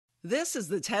This is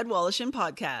the Ted Wallachin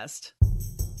Podcast.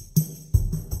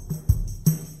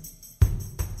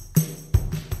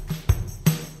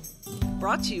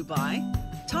 Brought to you by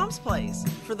Tom's Place.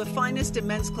 For the finest in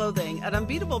men's clothing at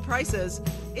unbeatable prices,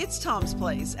 it's Tom's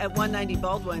Place at 190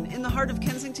 Baldwin in the heart of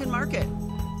Kensington Market.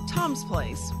 Tom's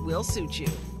Place will suit you.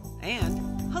 And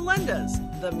Halenda's,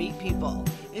 the meat people.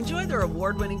 Enjoy their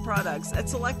award-winning products at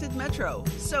selected Metro,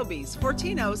 Sobeys,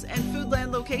 Fortino's, and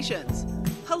Foodland locations.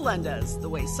 Halenda's, the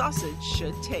way sausage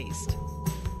should taste.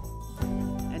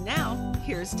 And now,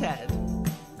 here's Ted.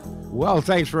 Well,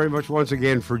 thanks very much once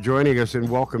again for joining us, and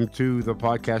welcome to the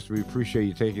podcast. We appreciate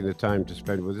you taking the time to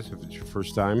spend with us. If it's your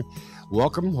first time,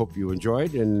 welcome. Hope you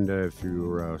enjoyed, and if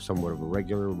you're somewhat of a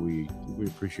regular, we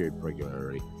appreciate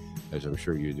regularity, as I'm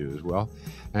sure you do as well.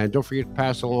 And don't forget to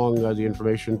pass along the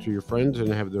information to your friends and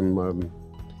have them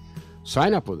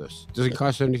sign up with us. Doesn't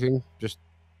cost anything. Just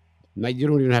you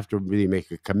don't even have to really make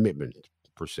a commitment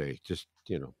per se. Just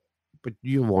but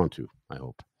you want to, I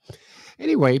hope.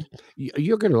 Anyway,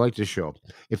 you're going to like this show.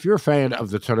 If you're a fan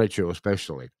of The Tonight Show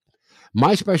especially,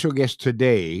 my special guest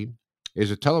today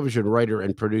is a television writer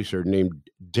and producer named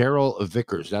Darrell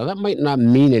Vickers. Now, that might not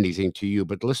mean anything to you,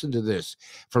 but listen to this.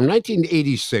 From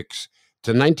 1986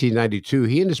 to 1992,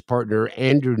 he and his partner,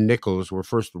 Andrew Nichols, were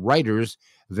first writers,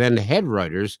 then head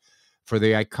writers for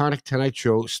the iconic Tonight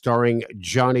Show starring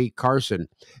Johnny Carson.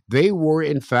 They were,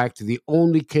 in fact, the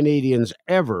only Canadians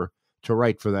ever to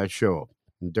write for that show.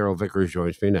 Darrell Vickers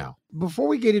joins me now. Before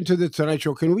we get into the Tonight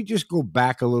Show, can we just go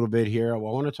back a little bit here? I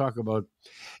want to talk about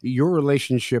your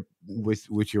relationship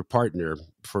with your partner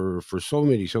for so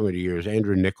many years,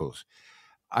 Andrew Nichols.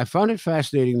 I found it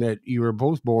fascinating that you were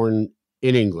both born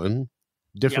in England,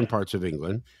 different parts of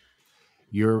England.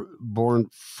 You're born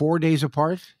 4 days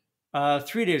apart?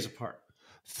 3 days apart.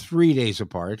 3 days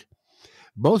apart.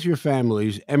 Both your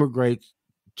families emigrate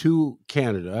to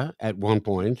Canada at one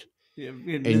point.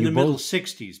 In the middle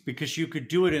 60s, because you could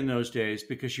do it in those days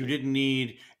because you didn't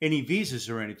need any visas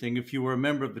or anything. If you were a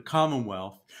member of the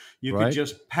Commonwealth, you could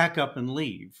just pack up and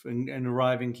leave and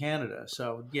arrive in Canada.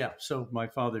 So, so my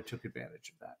father took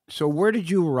advantage of that. So where did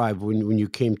you arrive when you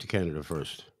came to Canada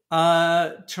first?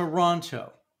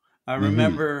 Toronto. I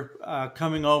remember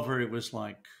coming over, it was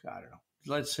like, I don't know,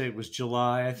 let's say it was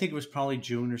July. I think it was probably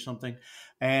June or something.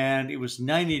 And it was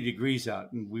 90 degrees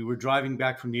out. And we were driving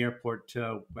back from the airport.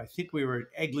 I think we were at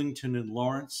Eglinton and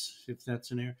Lawrence, if that's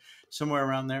in there, somewhere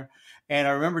around there. And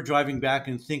I remember driving back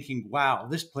and thinking, wow,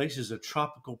 this place is a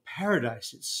tropical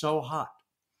paradise. It's so hot.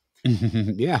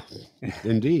 Yeah,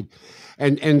 indeed.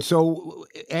 And so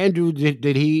Andrew,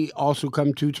 did he also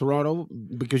come to Toronto?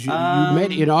 Because you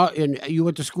met and you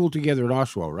went to school together in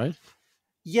Oshawa, right?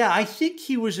 Yeah, I think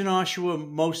he was in Oshawa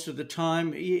most of the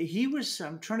time. He was,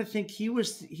 I'm trying to think, he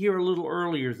was here a little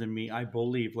earlier than me, I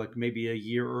believe, like maybe a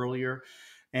year earlier.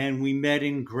 And we met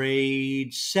in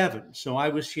grade 7. So I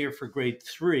was here for grade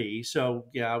 3. So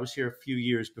yeah, I was here a few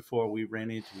years before we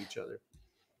ran into each other.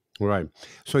 Right.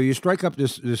 So you strike up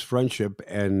this friendship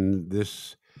and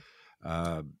this,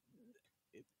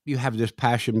 you have this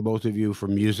passion, both of you, for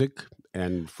music.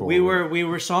 And we were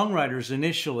songwriters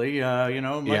initially,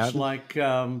 much like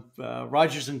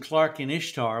Rogers and Clark in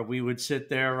Ishtar. We would sit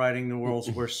there writing the world's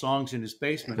worst songs in his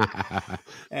basement,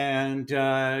 and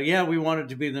we wanted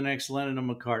to be the next Lennon and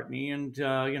McCartney.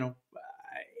 And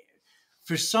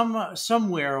for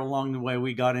somewhere along the way,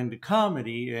 we got into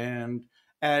comedy, and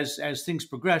as things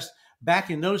progressed.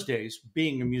 Back in those days,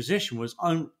 being a musician was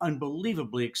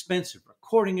unbelievably expensive.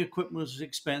 Recording equipment was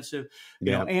expensive.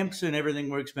 Amps and everything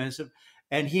were expensive.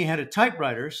 And he had a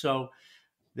typewriter, so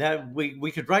that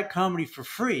we could write comedy for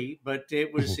free, but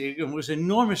it was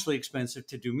enormously expensive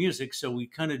to do music. So we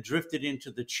kind of drifted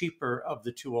into the cheaper of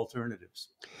the two alternatives.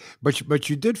 But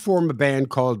you did form a band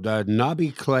called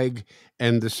Nobby Clegg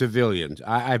and the Civilians.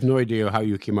 I have no idea how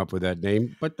you came up with that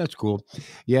name, but that's cool.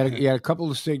 You had a couple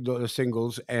of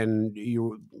singles, and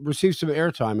you received some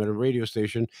airtime at a radio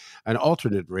station, an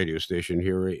alternate radio station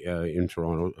here in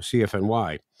Toronto,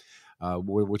 CFNY.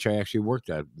 Which I actually worked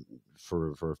at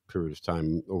for a period of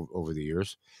time over the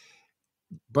years.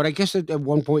 But I guess at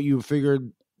one point you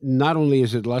figured not only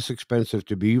is it less expensive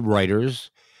to be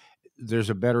writers, there's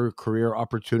a better career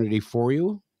opportunity for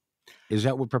you. Is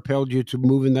that what propelled you to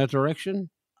move in that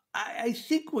direction? I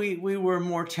think we were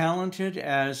more talented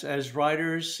as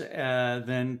writers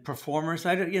than performers.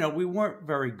 We weren't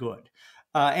very good.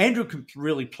 Andrew could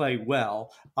really play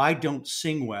well. I don't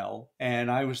sing well,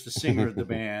 and I was the singer of the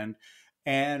band.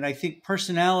 And I think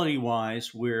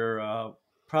personality-wise, we're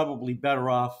probably better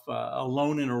off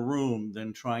alone in a room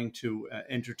than trying to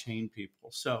entertain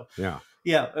people. So,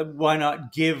 why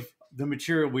not give the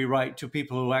material we write to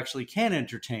people who actually can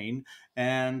entertain,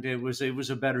 and it was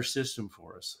a better system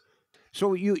for us.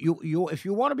 So you if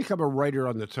you want to become a writer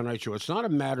on the Tonight Show, it's not a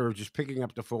matter of just picking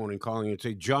up the phone and calling and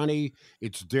say, Johnny,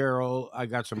 it's Darrell. I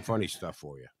got some funny stuff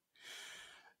for you.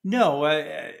 No,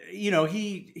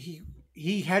 he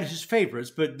had his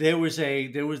favorites, but there was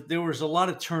a lot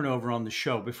of turnover on the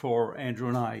show before Andrew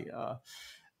and I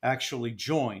actually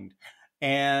joined.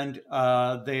 And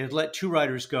they had let two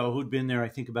writers go who'd been there, I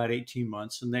think, about 18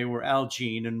 months. And they were Al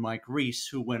Jean and Mike Reiss,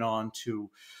 who went on to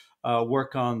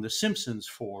work on The Simpsons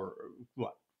for,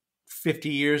 50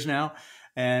 years now.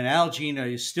 And Al Jean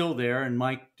is still there, and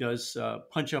Mike does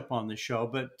punch up on the show.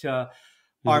 But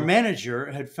our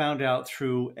manager had found out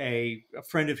through a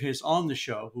friend of his on the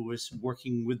show who was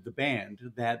working with the band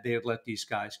that they had let these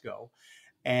guys go.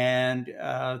 And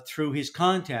through his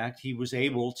contact, he was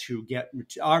able to get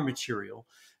our material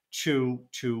to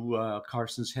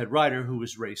Carson's head writer, who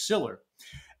was Ray Siller.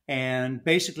 And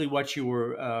basically what you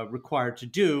were required to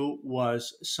do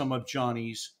was some of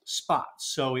Johnny's spots.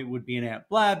 So it would be an Aunt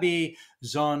Blabby,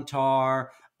 Zontar,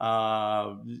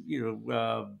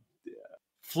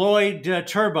 Floyd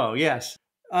Turbo, yes.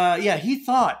 He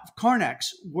thought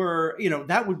Carnacs were,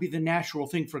 that would be the natural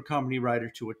thing for a comedy writer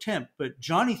to attempt, but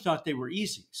Johnny thought they were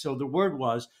easy. So the word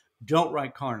was, don't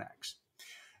write Carnacs.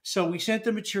 So we sent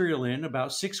the material in.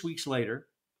 About 6 weeks later.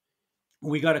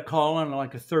 We got a call on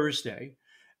like a Thursday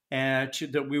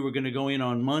that we were going to go in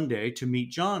on Monday to meet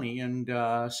Johnny. And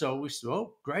so we said,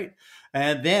 oh, great.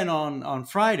 And then on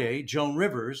Friday, Joan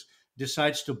Rivers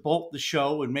decides to bolt the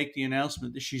show and make the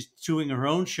announcement that she's doing her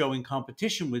own show in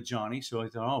competition with Johnny. So I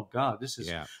thought, oh God, this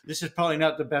is probably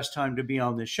not the best time to be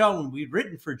on this show. And we'd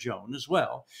written for Joan as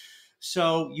well.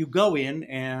 So you go in,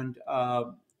 and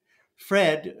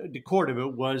Fred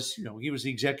DeCordova was, he was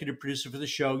the executive producer for the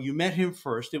show. You met him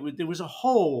first. There was a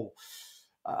whole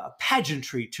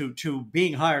pageantry to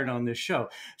being hired on this show.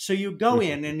 So you go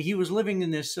in, and he was living in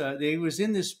this, he was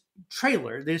in this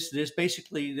trailer, this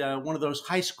basically one of those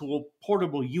high school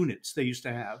portable units they used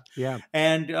to have. Yeah.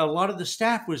 And a lot of the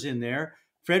staff was in there.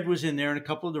 Fred was in there and a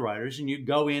couple of the writers, and you'd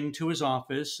go into his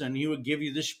office and he would give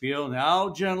you the spiel.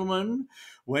 Now, gentlemen,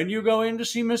 when you go in to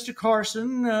see Mr.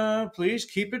 Carson, please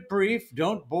keep it brief.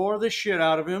 Don't bore the shit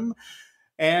out of him.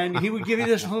 And he would give you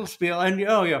this little spiel. And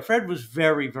oh yeah, Fred was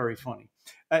very, very funny.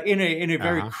 In a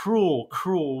very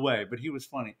cruel way, but he was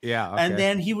funny. Yeah. Okay. And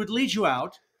then he would lead you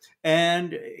out,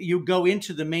 and you go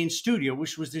into the main studio,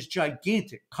 which was this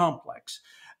gigantic complex.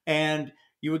 And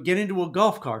you would get into a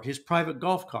golf cart, his private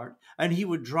golf cart, and he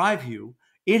would drive you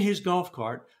in his golf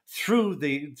cart through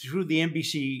the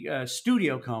NBC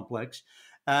studio complex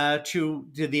to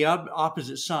the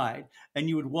opposite side. And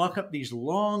you would walk up these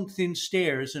long, thin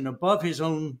stairs, and above his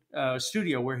own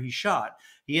studio where he shot,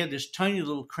 he had this tiny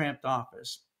little cramped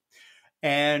office.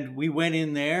 And we went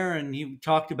in there, and he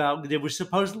talked about there was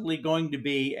supposedly going to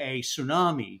be a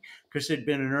tsunami because there'd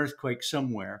been an earthquake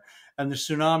somewhere. And the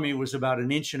tsunami was about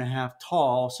 1.5 inches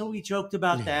tall. So we joked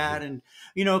about that and,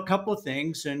 a couple of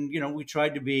things. And, we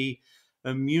tried to be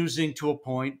amusing to a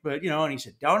point. But, and he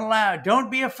said,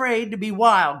 don't be afraid to be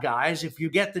wild, guys, if you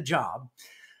get the job.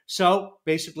 So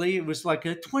basically, it was like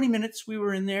 20 minutes we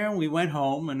were in there, and we went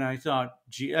home. And I thought,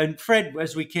 gee, and Fred,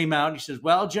 as we came out, he says,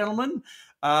 well, gentlemen,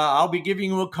 I'll be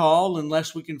giving you a call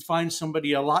unless we can find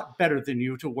somebody a lot better than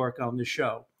you to work on the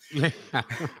show.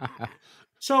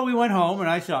 So we went home, and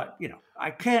I thought,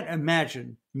 I can't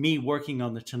imagine me working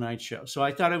on the Tonight Show. So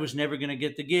I thought I was never going to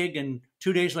get the gig. And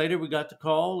 2 days later, we got the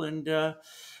call, and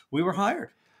we were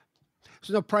hired.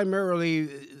 So primarily,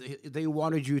 they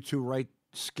wanted you to write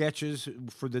sketches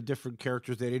for the different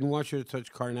characters. They didn't want you to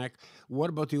touch Carnac. What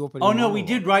about the opening? Oh no, we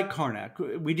did write Carnac.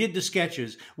 We did the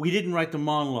sketches. We didn't write the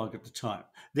monologue at the time.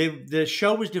 The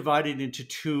show was divided into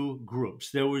two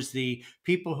groups. There was the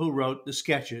people who wrote the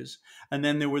sketches, and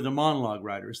then there were the monologue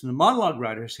writers. And the monologue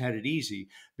writers had it easy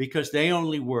because they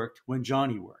only worked when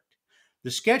Johnny worked.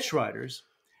 The sketch writers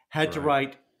had to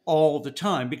write all the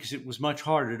time because it was much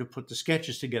harder to put the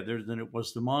sketches together than it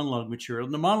was the monologue material.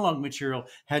 And the monologue material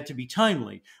had to be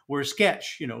timely. Where a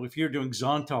sketch, if you're doing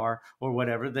Zontar or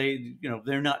whatever,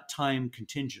 they're not time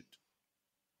contingent.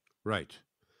 Right.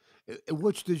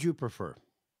 Which did you prefer?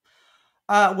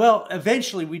 Well,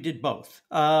 eventually we did both.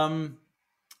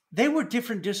 They were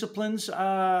different disciplines.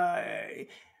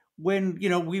 When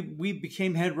we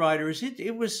became head writers,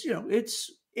 it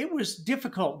was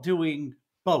difficult doing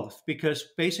both because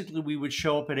basically we would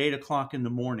show up at 8 o'clock in the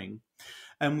morning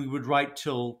and we would write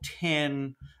till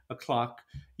 10 o'clock.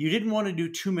 You didn't want to do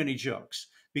too many jokes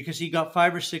because he got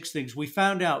 5 or 6 things. We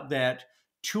found out that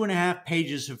 2.5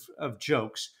 pages of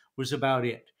jokes was about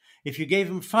it. If you gave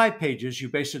him 5 pages, you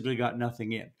basically got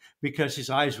nothing in because his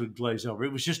eyes would glaze over.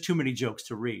 It was just too many jokes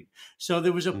to read. So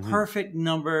there was a perfect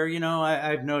number.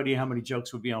 I have no idea how many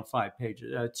jokes would be on 5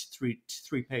 pages,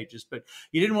 three pages, but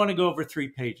you didn't want to go over 3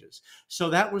 pages. So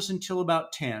that was until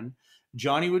about 10.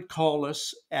 Johnny would call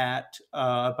us at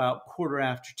about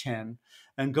 10:15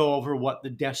 and go over what the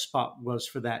desk spot was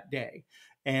for that day.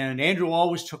 And Andrew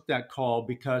always took that call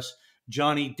because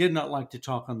Johnny did not like to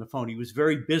talk on the phone. He was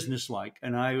very businesslike,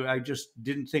 and I just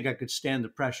didn't think I could stand the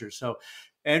pressure. So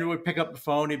Andrew would pick up the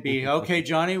phone. It'd be, okay,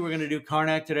 Johnny, we're going to do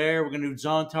Karnak today. We're going to do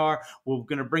Zontar. We're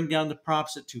going to bring down the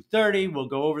props at 2:30. We'll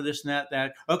go over this and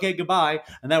that. Okay, goodbye.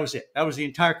 And that was it. That was the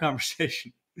entire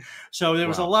conversation. So there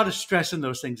was a lot of stress in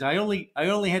those things. I only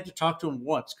had to talk to him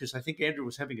once because I think Andrew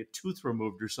was having a tooth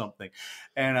removed or something,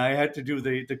 and I had to do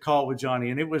the call with Johnny,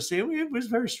 and it was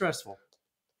very stressful.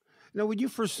 Now, when you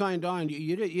first signed on,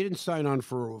 you didn't sign on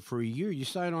for a year. You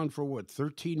signed on for what,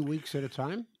 13 weeks at a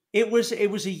time? It was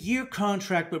a year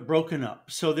contract, but broken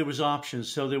up. So there was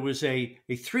options. So there was a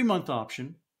 3-month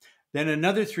option, then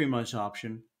another 3 months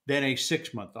option, then a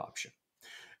 6-month option,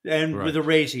 and with a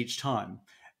raise each time.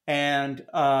 And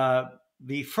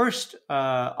the first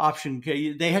option,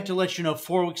 they had to let you know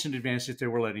 4 weeks in advance if they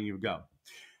were letting you go.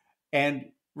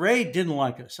 And Ray didn't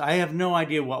like us. I have no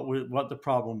idea what the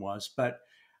problem was, but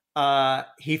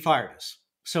he fired us.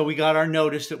 So we got our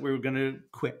notice that we were going to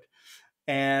quit.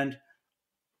 And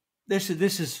this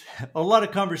is a lot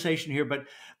of conversation here, but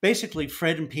basically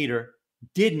Fred and Peter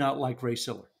did not like Ray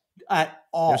Siller at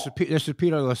all. That's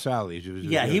Peter LaSalle.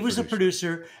 He was a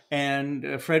producer,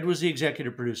 and Fred was the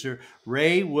executive producer.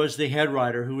 Ray was the head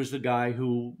writer, who was the guy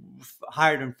who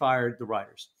hired and fired the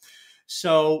writers.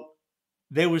 So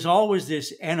there was always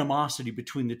this animosity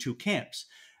between the two camps.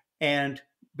 And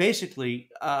basically,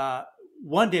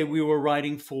 one day we were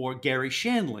writing for Gary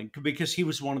Shandling because he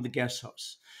was one of the guest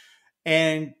hosts.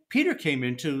 And Peter came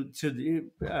into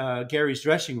Gary's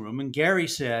dressing room, and Gary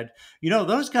said,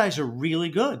 those guys are really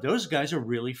good. Those guys are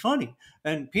really funny.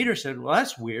 And Peter said, well,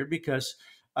 that's weird because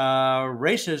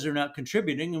Ray says they're not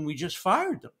contributing, and we just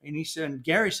fired them. And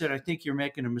Gary said, I think you're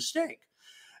making a mistake.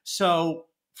 So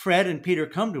Fred and Peter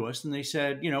come to us, and they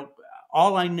said,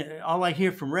 all I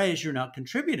hear from Ray is you're not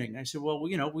contributing. I said, well,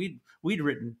 we'd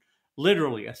written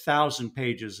literally 1,000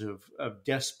 pages of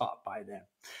desk spot by then.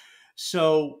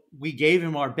 So we gave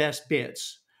him our best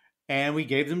bits, and we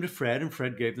gave them to Fred, and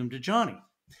Fred gave them to Johnny.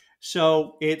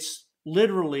 So it's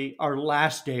literally our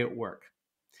last day at work,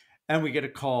 and we get a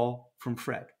call from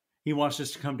Fred. He wants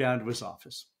us to come down to his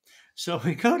office. So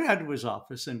we go down to his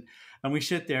office, and we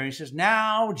sit there, and he says,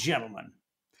 now, gentlemen,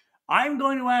 I'm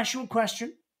going to ask you a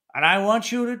question, and I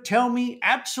want you to tell me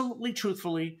absolutely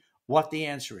truthfully what the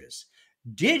answer is.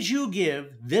 Did you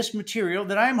give this material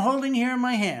that I'm holding here in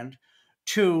my hand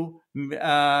to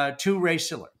Ray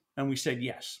Siller? And we said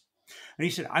yes. And he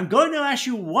said, I'm going to ask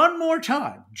you one more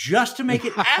time just to make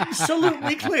it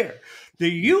absolutely clear.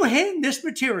 Did you hand this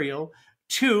material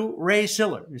to Ray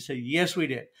Siller? And he said, yes, we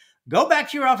did. Go back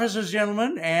to your offices,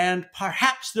 gentlemen, and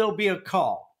perhaps there'll be a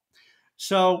call.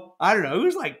 So I don't know. It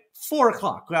was like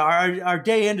 4:00. Our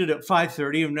day ended at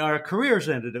 5:30, and our careers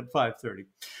ended at 5:30.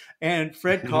 And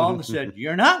Fred called and said,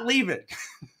 you're not leaving.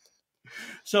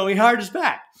 So he hired us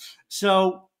back.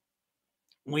 So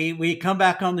we come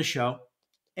back on the show,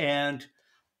 and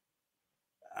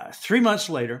 3 months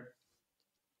later,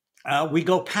 we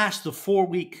go past the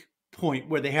 4-week point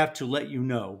where they have to let you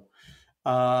know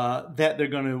that they're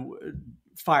going to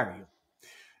fire you.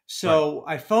 So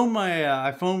right.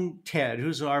 I phoned Ted,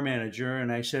 who's our manager,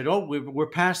 and I said, oh, we're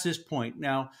past this point.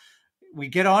 Now, we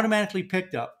get automatically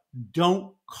picked up.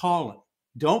 Don't call him.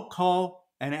 Don't call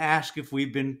and ask if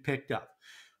we've been picked up.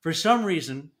 For some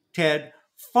reason, Ted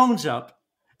phones up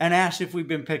and asks if we've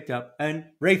been picked up, and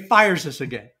Ray fires us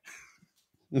again.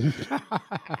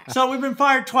 So we've been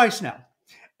fired twice now.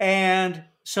 And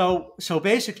so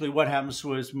basically what happens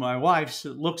was my wife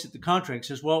looks at the contract and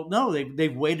says, well, no,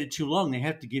 they've waited too long. They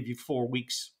have to give you 4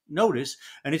 weeks notice,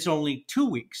 and it's only 2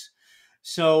 weeks.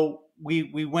 So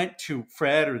we went to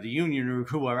Fred or the union or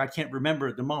whoever, I can't remember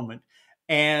at the moment,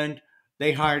 and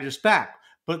they hired us back.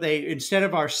 But instead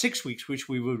of our 6 weeks, which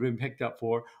we would have been picked up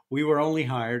for, we were only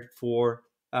hired for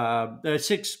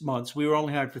 6 months. We were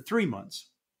only hired for 3 months.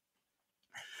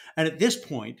 And at this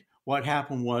point, what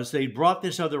happened was they brought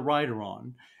this other writer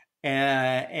on,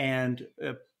 and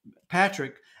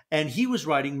Patrick, and he was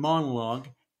writing monologue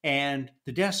and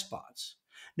the desk spots.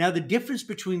 Now, the difference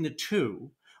between the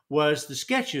two was the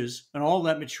sketches and all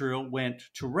that material went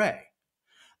to Ray.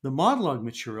 The monologue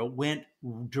material went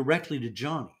directly to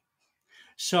Johnny.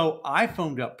 So I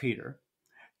phoned up Peter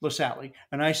LaSalle,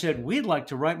 and I said, we'd like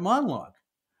to write monologue.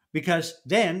 because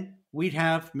then we'd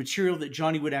have material that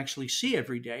Johnny would actually see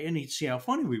every day, and he'd see how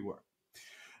funny we were.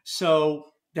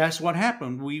 So that's what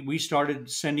happened. We started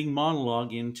sending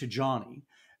monologue in to Johnny,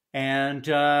 and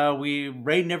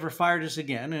Ray never fired us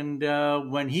again.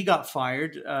 And when he got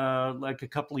fired, like a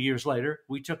couple of years later,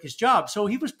 we took his job. So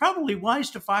he was probably wise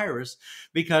to fire us,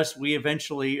 because we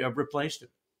eventually replaced him.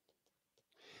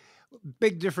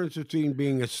 Big difference between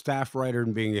being a staff writer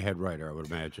and being a head writer, I would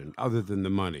imagine, other than the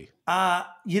money.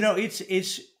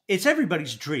 It's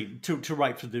everybody's dream to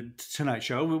write for the Tonight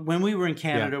Show. When we were in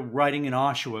Canada, writing in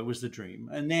Oshawa, it was the dream.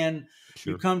 And then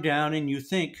you come down and you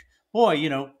think, boy,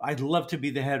 I'd love to be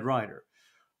the head writer.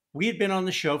 We had been on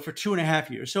the show for 2.5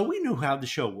 years, so we knew how the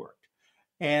show worked.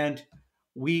 And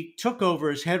we took over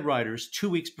as head writers 2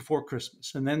 weeks before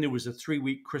Christmas. And then there was a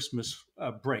 3-week Christmas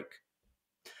break.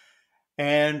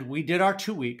 And we did our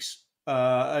 2 weeks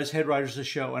as head writers of the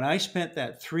show. And I spent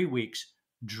that 3 weeks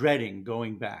dreading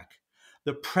going back.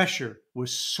 The pressure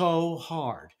was so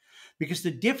hard, because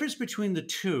the difference between the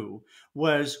two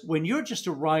was, when you're just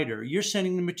a writer, you're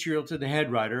sending the material to the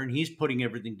head writer and he's putting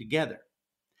everything together.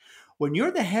 When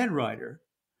you're the head writer,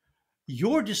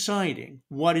 you're deciding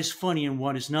what is funny and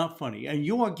what is not funny. And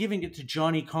you are giving it to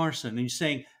Johnny Carson and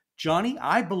saying, Johnny,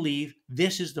 I believe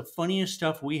this is the funniest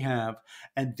stuff we have,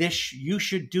 and you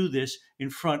should do this in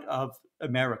front of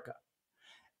America.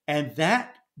 And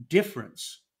that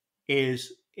difference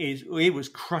it was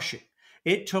crushing.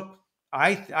 It took,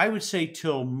 I would say,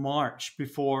 till March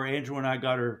before Andrew and I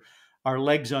got our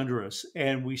legs under us,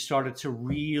 and we started to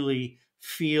really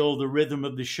feel the rhythm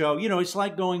of the show. It's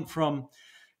like going from,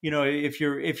 if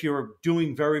you're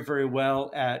doing very, very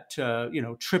well at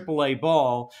AAA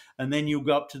ball, and then you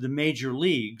go up to the major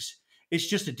leagues, it's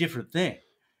just a different thing.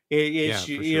 It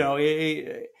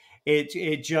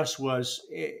just was.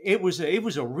 It was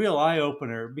a real eye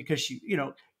opener, because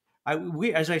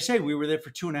as I say, we were there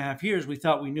for 2.5 years. We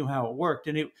thought we knew how it worked,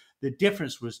 and the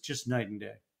difference was just night and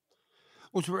day.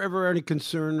 Was there ever any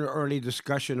concern or any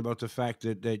discussion about the fact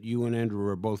that you and Andrew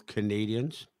are both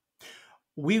Canadians?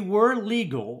 We were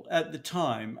legal at the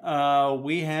time.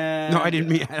 We had... No, I didn't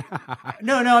mean...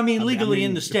 No, I mean legally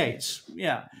in the States.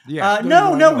 Yeah. Yes.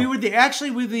 No. We were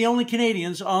the only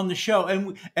Canadians on the show.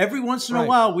 And every once in a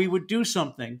while, we would do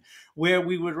something where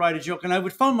we would write a joke, and I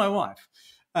would phone my wife.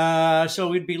 So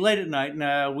we'd be late at night,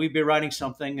 and we'd be writing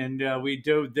something, and we'd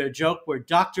do the joke where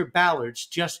Dr. Ballard's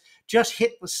just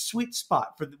hit the sweet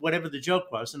spot for whatever the joke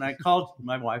was. And I called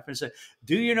my wife and said,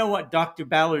 do you know what Dr.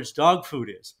 Ballard's dog food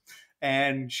is?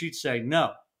 And she'd say,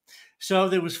 no. So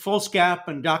there was Full Scap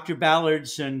and Dr.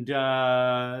 Ballard's, and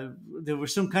there were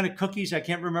some kind of cookies. I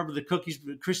can't remember the cookies,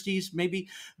 Christie's maybe.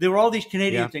 There were all these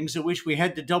Canadian things that we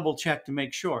had to double check to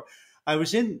make sure. I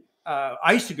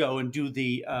used to go and do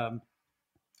the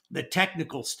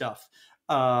technical stuff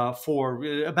for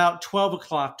about 12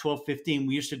 o'clock, 12:15.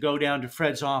 We used to go down to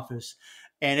Fred's office,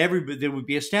 and there would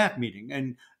be a staff meeting,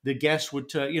 and the guests would,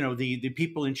 the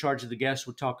people in charge of the guests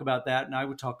would talk about that, and I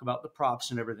would talk about the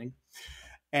props and everything.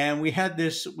 And we had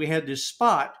this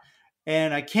spot,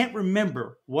 and I can't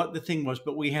remember what the thing was,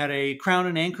 but we had a crown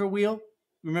and anchor wheel.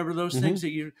 Remember those things that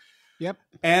you? Yep.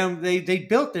 And they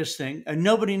built this thing, and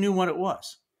nobody knew what it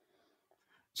was.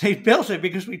 They built it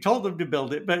because we told them to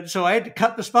build it, but so I had to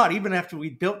cut the spot even after we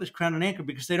built this crown and anchor,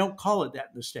 because they don't call it that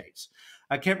in the States.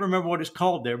 I can't remember what it's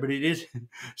called there, but it is.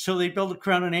 So they built a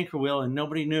crown and anchor wheel, and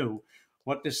nobody knew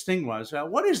what this thing was.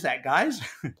 What is that, guys?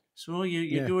 So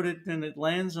you do it, and it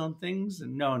lands on things,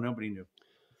 and nobody knew.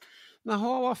 Now,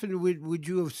 how often would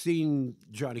you have seen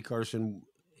Johnny Carson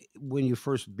when you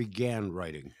first began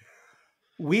writing?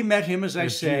 We met him, as I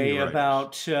say,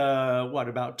 about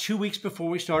 2 weeks before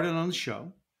we started on the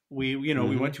show. We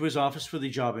went to his office for the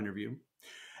job interview,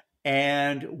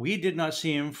 and we did not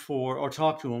see him or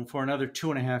talk to him for another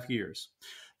 2.5 years.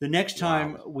 The next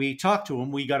time we talked to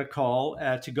him, we got a call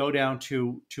to go down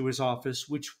to his office,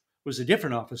 which was a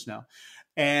different office now.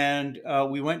 And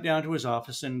we went down to his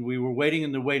office, and we were waiting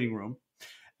in the waiting room.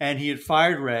 And he had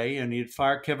fired Ray, and he had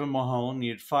fired Kevin Mahone. He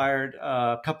had fired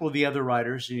a couple of the other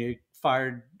writers. And he had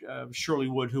fired Shirley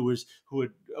Wood, who was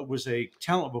a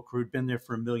talent booker who'd been there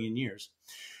for 1 million years.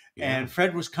 Yeah. And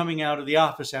Fred was coming out of the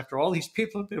office after all these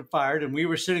people had been fired, and we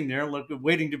were sitting there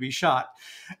waiting to be shot.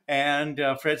 And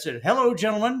Fred said, "Hello,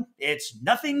 gentlemen. It's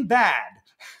nothing bad."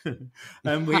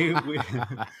 And we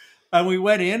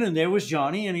went in, and there was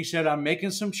Johnny, and he said, "I'm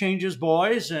making some changes,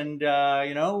 boys, and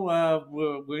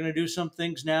we're going to do some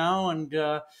things now."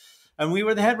 And we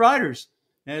were the head writers.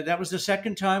 And that was the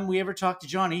second time we ever talked to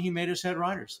Johnny. He made us head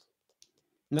writers.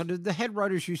 Now, did the head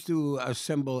writers used to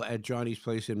assemble at Johnny's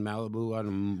place in Malibu on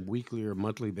a weekly or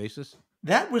monthly basis?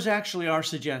 That was actually our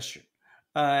suggestion.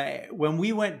 when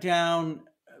we went down,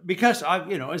 because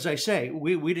as I say,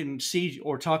 we didn't see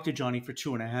or talk to Johnny for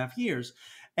 2.5 years.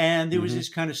 And there was this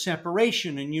kind of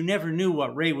separation, and you never knew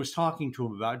what Ray was talking to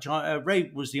him about.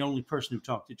 Ray was the only person who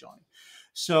talked to Johnny.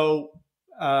 So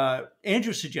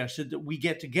Andrew suggested that we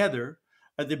get together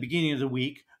at the beginning of the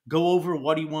week, go over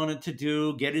what he wanted to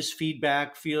do, get his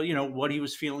feedback, feel, what he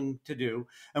was feeling to do,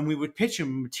 and we would pitch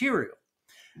him material.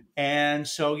 And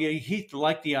so he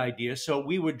liked the idea. So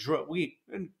we would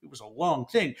and it was a long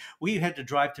thing. We had to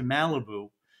drive to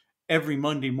Malibu every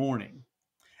Monday morning.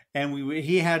 And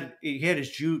he had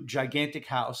his gigantic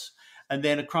house, and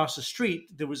then across the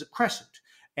street there was a crescent,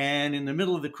 and in the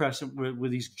middle of the crescent,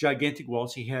 with these gigantic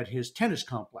walls, he had his tennis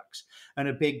complex and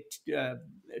a big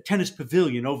tennis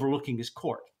pavilion overlooking his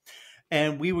court.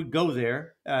 And we would go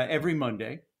there every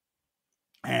Monday,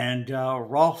 and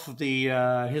Rolf,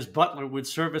 his butler, would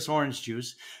serve us orange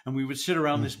juice, and we would sit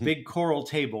around this big coral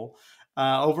table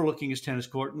overlooking his tennis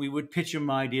court, and we would pitch him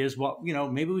ideas. Well,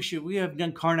 maybe we haven't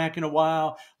done Karnak in a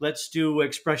while. Let's do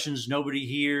Expressions Nobody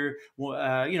Here.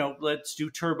 Let's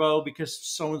do Turbo because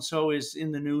so-and-so is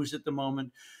in the news at the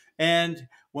moment. And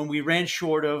when we ran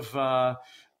short of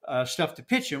stuff to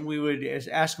pitch him, we would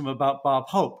ask him about Bob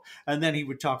Hope. And then he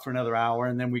would talk for another hour,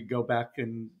 and then we'd go back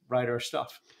and write our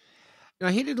stuff. Now,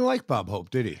 he didn't like Bob Hope,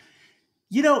 did he?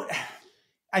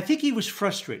 I think he was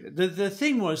frustrated. The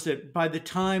thing was that by the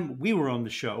time we were on the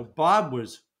show, Bob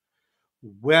was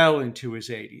well into his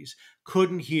 80s,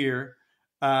 couldn't hear,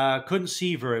 couldn't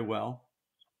see very well.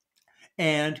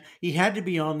 And he had to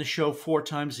be on the show 4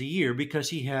 times a year because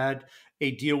he had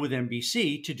a deal with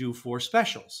NBC to do 4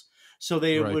 specials. So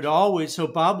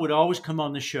Bob would always come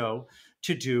on the show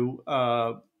to do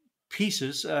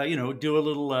pieces, do a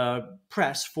little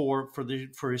press for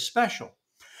his special.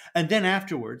 And then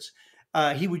afterwards,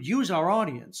 he would use our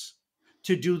audience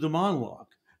to do the monologue.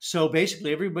 So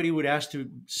basically, everybody would ask to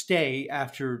stay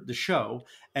after the show,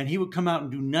 and he would come out and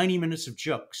do 90 minutes of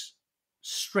jokes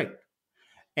straight.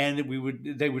 And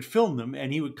they would film them,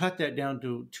 and he would cut that down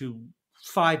to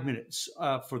 5 minutes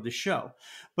for the show.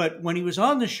 But when he was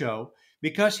on the show,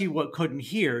 because he couldn't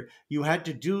hear, you had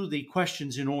to do the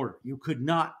questions in order. You could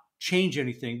not change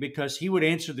anything because he would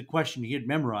answer the question he had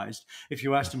memorized if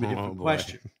you asked him a different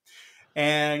question.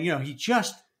 And, he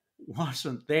just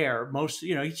wasn't there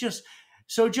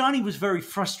so Johnny was very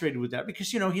frustrated with that because,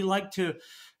 he liked to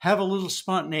have a little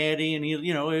spontaneity, and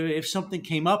if something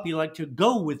came up, he liked to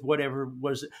go with whatever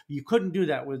was. You couldn't do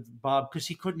that with Bob because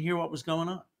he couldn't hear what was going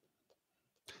on.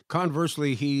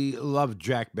 Conversely, he loved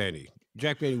Jack Benny.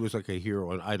 Jack Benny was like a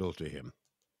hero, an idol to him.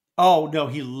 Oh, no,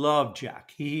 he loved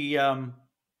Jack. He,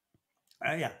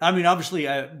 obviously,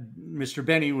 Mr.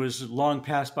 Benny was long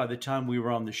past by the time we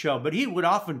were on the show, but he would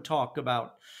often talk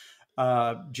about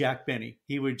Jack Benny.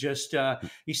 He would just,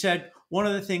 he said one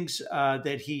of the things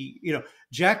that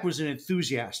Jack was an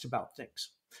enthusiast about things.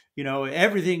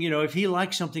 Everything, if he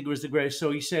liked something, it was the greatest.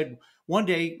 So he said one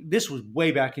day, this was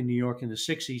way back in New York in the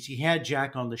 60s, he had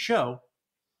Jack on the show.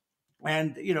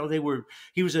 And,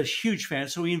 he was a huge fan.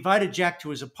 So he invited Jack to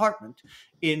his apartment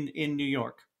in New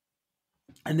York.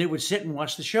 And they would sit and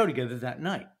watch the show together that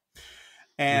night.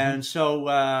 And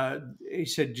so he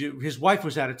said his wife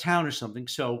was out of town or something.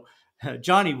 So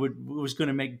Johnny was going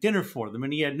to make dinner for them.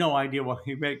 And he had no idea what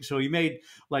he made. So he made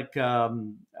like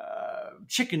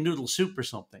chicken noodle soup or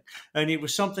something. And it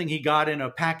was something he got in a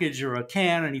package or a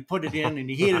can, and he put it in and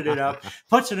he heated it up,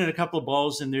 puts it in a couple of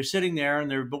bowls, and they're sitting there and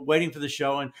they're waiting for the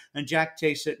show. And Jack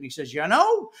tastes it and he says,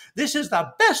 this is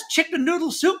the best chicken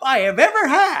noodle soup I have ever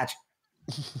had.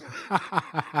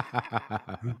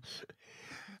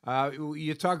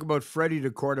 You talk about Freddie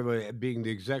DeCordova being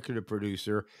the executive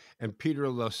producer and Peter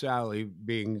LaSalle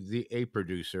being a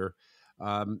producer.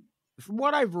 From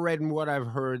what I've read and what I've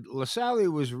heard,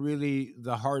 LaSalle was really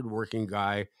the hardworking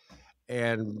guy,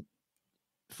 and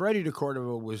Freddie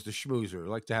DeCordova was the schmoozer,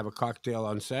 like to have a cocktail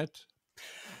on set.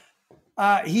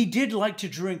 He did like to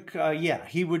drink.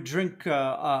 He would drink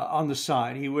on the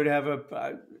side. He would have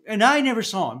and I never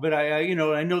saw him, but I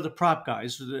know the prop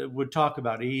guys would talk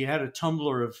about it. He had a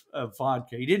tumbler of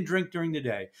vodka. He didn't drink during the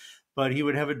day, but he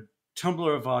would have a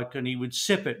tumbler of vodka and he would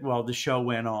sip it while the show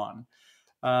went on.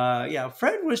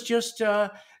 Fred was just,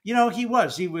 he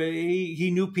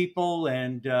knew people,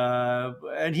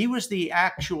 and he was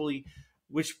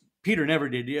which Peter never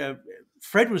did.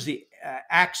 Fred was the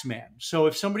axe man. So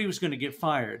if somebody was going to get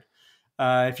fired,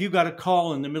 if you got a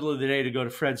call in the middle of the day to go to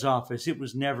Fred's office, it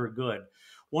was never good.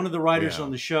 One of the writers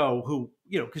on the show who,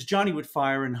 because Johnny would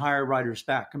fire and hire writers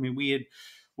back. I mean,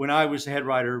 when I was the head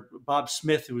writer, Bob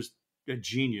Smith, who was a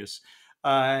genius,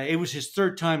 it was his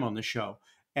 3rd time on the show.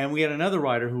 And we had another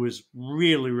writer who was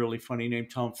really, really funny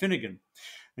named Tom Finnegan.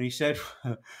 And he said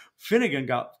Finnegan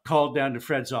got called down to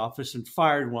Fred's office and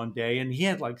fired one day. And he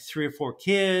had like 3 or 4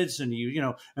 kids, and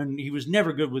and he was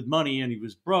never good with money, and he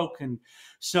was broke. And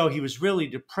so he was really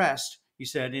depressed, he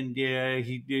said. And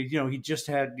he just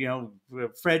had,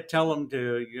 Fred tell him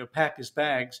to pack his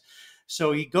bags.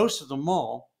 So he goes to the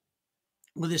mall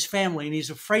with his family, and he's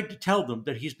afraid to tell them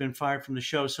that he's been fired from the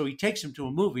show. So he takes him to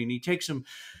a movie, and he takes him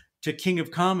to King of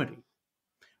Comedy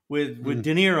with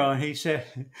De Niro. And he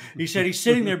said he's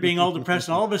sitting there being all depressed,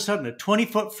 and all of a sudden a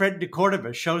 20-foot Fred de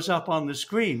Cordova shows up on the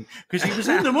screen because he was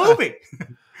in the movie.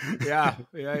 Yeah.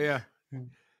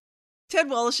 Ted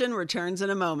Woloshyn returns in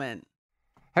a moment.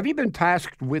 Have you been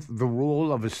tasked with the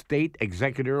role of a state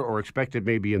executor, or expected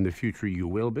maybe in the future you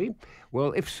will be?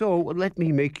 Well, if so, let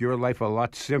me make your life a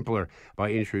lot simpler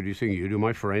by introducing you to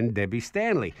my friend Debbie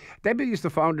Stanley. Debbie is the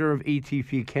founder of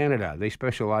ETP Canada. They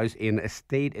specialize in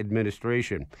estate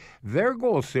administration. Their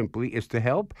goal simply is to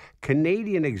help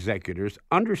Canadian executors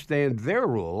understand their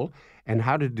role and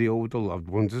how to deal with the loved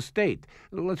one's estate.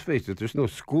 Let's face it, there's no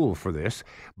school for this,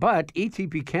 but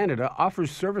ETP Canada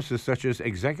offers services such as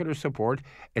executor support,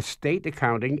 estate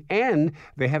accounting, and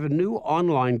they have a new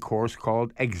online course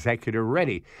called Executor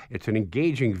Ready. It's an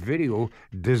engaging video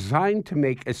designed to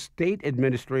make estate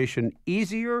administration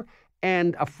easier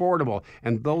and affordable.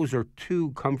 And those are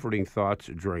 2 comforting thoughts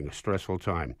during a stressful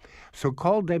time. So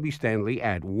call Debbie Stanley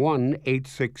at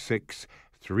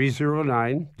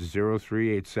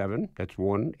 1-866-309-0387. That's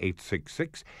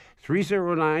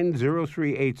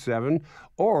 1-866-309-0387.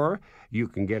 Or you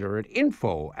can get her at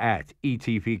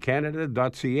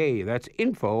info@etpcanada.ca. That's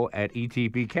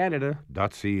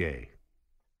info@etpcanada.ca.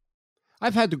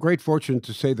 I've had the great fortune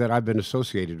to say that I've been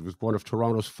associated with one of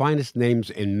Toronto's finest names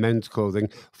in men's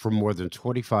clothing for more than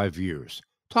 25 years.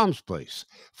 Tom's Place.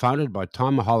 Founded by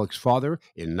Tom Mahalick's father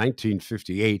in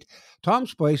 1958,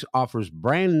 Tom's Place offers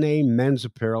brand-name men's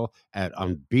apparel at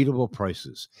unbeatable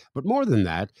prices. But more than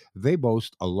that, they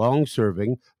boast a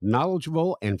long-serving,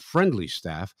 knowledgeable, and friendly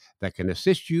staff that can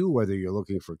assist you whether you're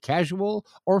looking for casual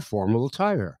or formal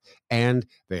attire. And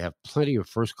they have plenty of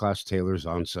first-class tailors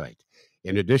on site.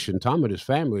 In addition, Tom and his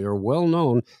family are well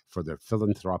known for their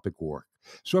philanthropic work.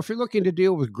 So if you're looking to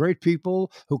deal with great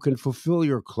people who can fulfill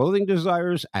your clothing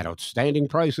desires at outstanding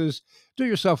prices, do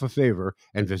yourself a favor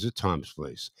and visit Tom's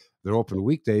Place. They're open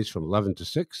weekdays from 11 to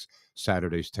 6,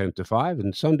 Saturdays 10 to 5,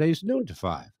 and Sundays noon to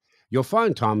 5. You'll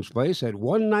find Tom's Place at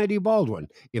 190 Baldwin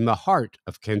in the heart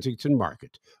of Kensington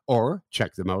Market, or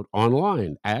check them out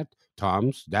online at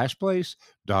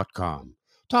toms-place.com.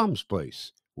 Tom's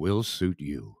Place will suit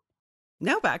you.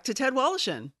 Now back to Ted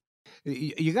Woloshyn.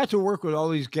 You got to work with all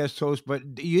these guest hosts, but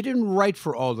you didn't write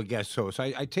for all the guest hosts.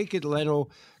 I take it Leno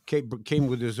came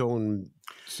with his own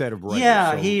set of writers.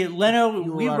 Yeah, we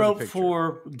wrote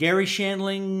for Gary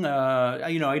Shandling.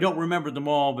 I don't remember them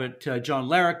all, but John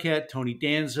Larroquette, Tony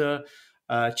Danza,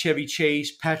 Chevy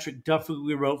Chase, Patrick Duffy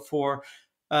we wrote for.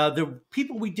 The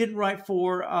people we didn't write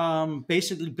for,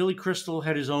 basically Billy Crystal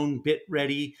had his own bit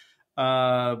ready.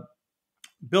 Bill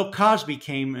Cosby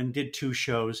came and did 2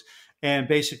 shows, and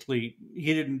basically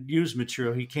he didn't use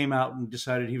material. He came out and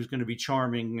decided he was going to be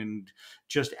charming and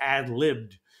just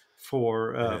ad-libbed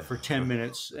for 10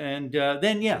 minutes. And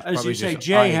then, as you say,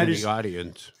 Jay had his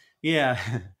audience. Yeah,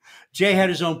 Jay had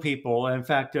his own people. In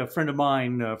fact, a friend of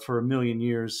mine for a million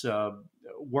years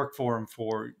worked for him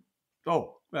for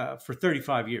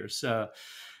 35 years. So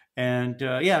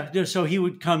he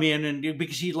would come in, and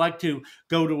because he'd like to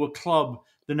go to a club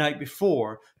the night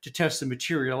before to test the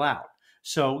material out.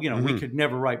 So, we could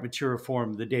never write material for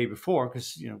him the day before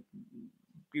because,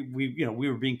 we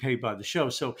were being paid by the show.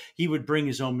 So he would bring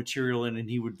his own material in, and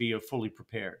he would be fully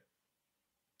prepared.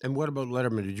 And what about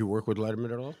Letterman? Did you work with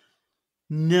Letterman at all?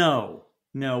 No,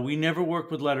 we never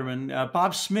worked with Letterman.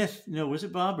 Bob Smith, was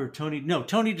it Bob or Tony? No,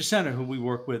 Tony DeSena, who we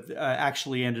worked with,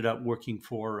 actually ended up working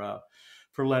for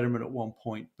Letterman at one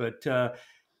point. But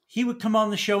he would come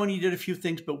on the show and he did a few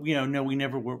things, but we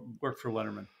never worked for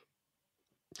Letterman.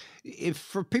 If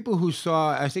for people who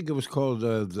saw, I think it was called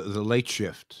the Late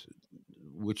Shift,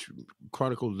 which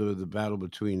chronicled the battle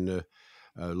between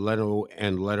Leno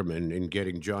and Letterman in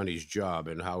getting Johnny's job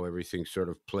and how everything sort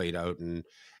of played out, and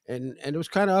it was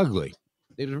kind of ugly.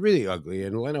 It was really ugly.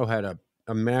 And Leno had a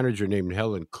manager named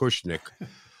Helen Kushnick,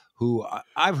 who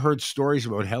I've heard stories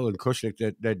about Helen Kushnick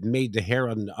that made the hair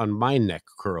on my neck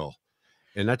curl.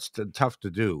 And that's tough to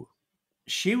do.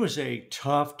 She was a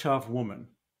tough woman.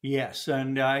 Yes.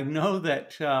 And I know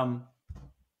that,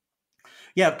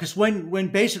 because when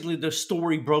basically the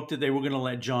story broke that they were going to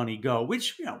let Johnny go,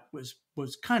 which, was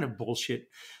kind of bullshit.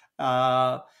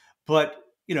 But,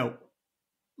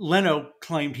 Leno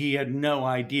claimed he had no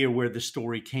idea where the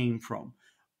story came from,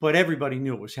 but everybody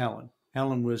knew it was Helen.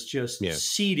 Helen was just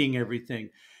seeding everything.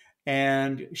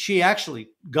 And she actually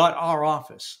got our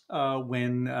office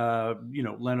when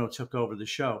Leno took over the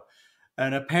show.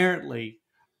 And apparently,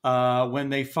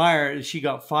 when she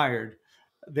got fired,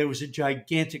 there was a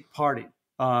gigantic party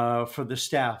for the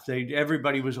staff.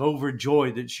 Everybody was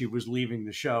overjoyed that she was leaving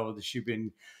the show, that she'd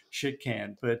been shit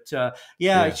canned. But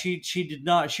she did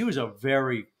not. She was a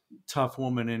very tough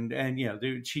woman,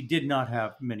 and she did not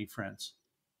have many friends.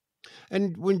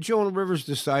 And when Joan Rivers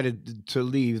decided to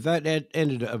leave, that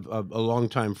ended a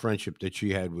long-time friendship that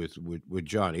she had with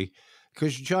Johnny,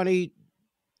 because Johnny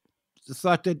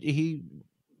thought that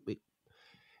it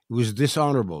was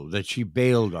dishonorable that she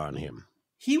bailed on him.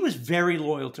 He was very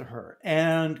loyal to her,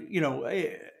 and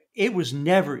it was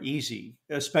never easy,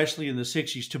 especially in the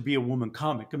 '60s, to be a woman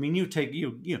comic. I mean, you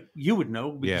would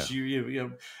know, because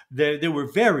there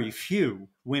were very few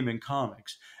women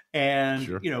comics.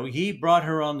 And, he brought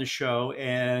her on the show,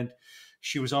 and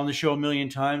she was on the show a million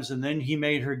times. And then he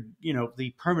made her,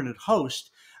 the permanent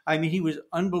host. I mean, he was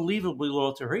unbelievably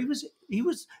loyal to her.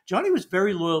 Johnny was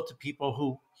very loyal to people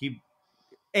who you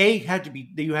had to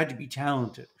be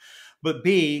talented, but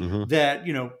B, that,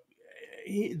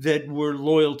 that were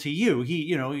loyal to you.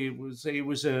 He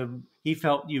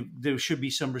felt there should be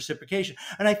some reciprocation.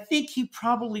 And I think he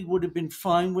probably would have been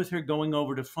fine with her going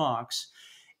over to Fox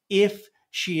if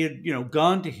she had,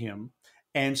 gone to him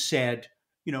and said,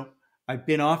 I've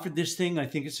been offered this thing. I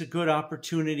think it's a good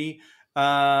opportunity.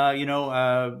 What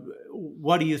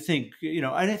do you think? And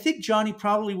I think Johnny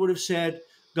probably would have said,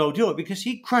 go do it, because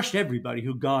he crushed everybody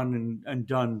who'd gone and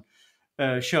done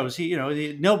shows.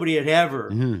 Nobody had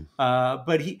ever,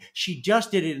 but she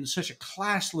just did it in such a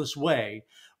classless way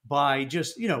by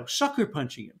just, sucker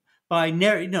punching him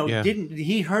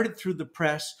he heard it through the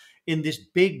press in this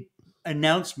big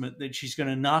announcement that she's going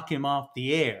to knock him off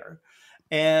the air.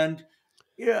 And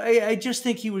I just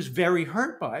think he was very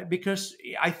hurt by it, because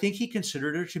I think he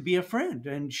considered her to be a friend,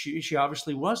 and she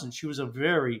obviously wasn't. She was a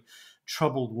very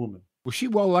troubled woman. Was she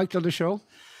well liked on the show?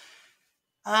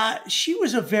 She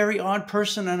was a very odd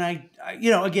person, and I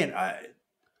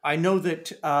know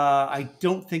that I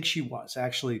don't think she was.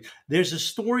 Actually, there's a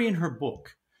story in her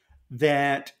book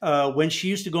that when she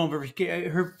used to go on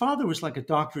vacation, her father was like a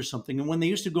doctor or something, and when they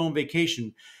used to go on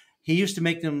vacation, he used to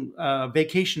make them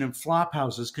vacation in flop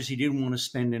houses because he didn't want to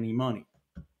spend any money.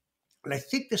 But I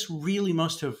think this really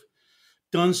must have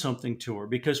done something to her,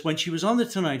 because when she was on the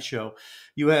Tonight Show,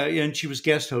 and she was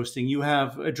guest hosting, you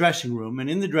have a dressing room, and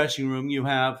in the dressing room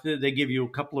they give you a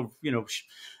couple of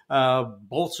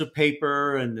bolts of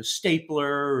paper and a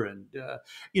stapler and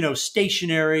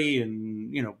stationery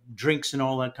and drinks and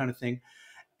all that kind of thing.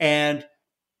 And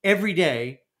every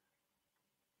day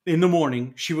in the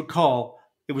morning she would call,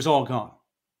 it was all gone,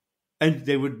 and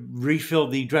they would refill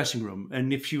the dressing room.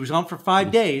 And if she was on for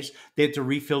 5 days, they had to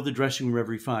refill the dressing room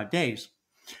every 5 days.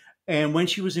 And when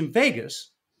she was in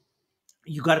Vegas,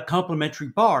 you got a complimentary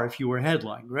bar if you were a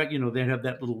headline, right? They'd have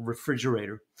that little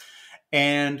refrigerator.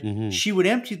 And she would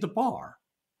empty the bar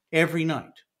every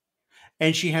night.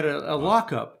 And she had a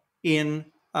lockup in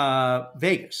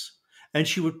Vegas. And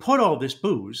she would put all this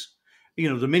booze,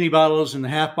 the mini bottles and the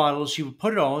half bottles, she would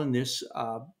put it all in this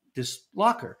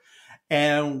locker.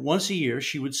 And once a year,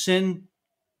 she would send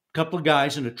a couple of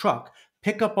guys in a truck,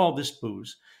 pick up all this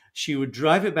booze. She would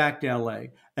drive it back to LA,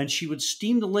 and she would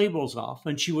steam the labels off,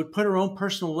 and she would put her own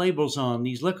personal labels on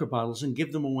these liquor bottles and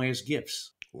give them away as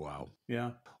gifts. Wow.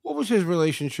 Yeah. What was his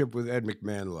relationship with Ed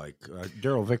McMahon like?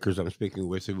 Darrell Vickers, I'm speaking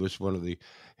with, he was one of the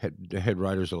head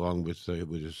writers, along with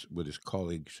his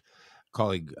colleague,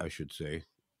 I should say.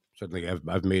 Certainly,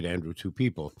 I've made Andrew two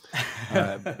people. He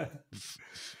has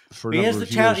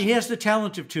the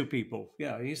talent of two people.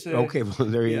 Yeah, he's okay. Well,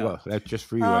 there you go. That's just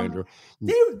for you, Andrew.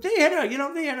 They had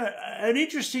an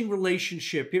interesting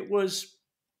relationship. It was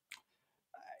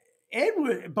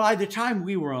Ed. By the time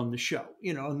we were on the show,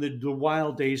 and the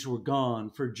wild days were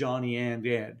gone for Johnny and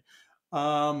Ed.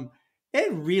 Ed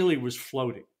really was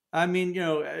floating. I mean,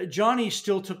 Johnny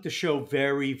still took the show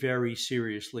very, very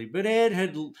seriously, but Ed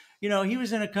had, he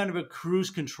was in a kind of a cruise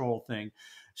control thing.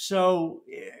 So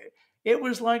it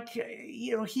was like,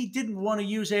 he didn't want to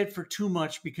use Ed for too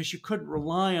much, because you couldn't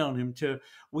rely on him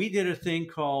we did a thing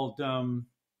called,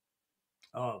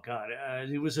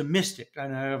 it was a mystic,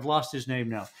 and I've lost his name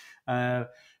now.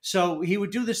 So he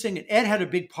would do this thing, and Ed had a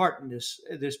big part in this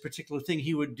particular thing.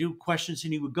 He would do questions,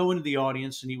 and he would go into the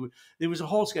audience, and there was a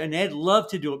whole, and Ed loved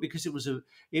to do it because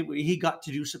he got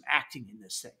to do some acting in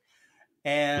this thing.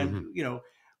 And,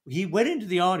 he went into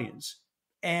the audience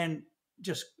and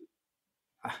just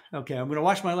okay, I'm going to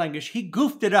watch my language. He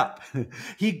goofed it up.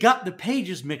 He got the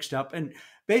pages mixed up. And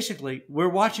basically, we're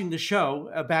watching the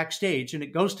show backstage and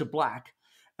it goes to black.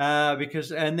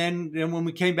 And then when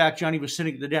we came back, Johnny was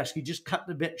sitting at the desk. He just cut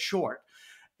the bit short.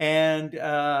 And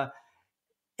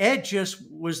Ed just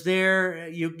was there.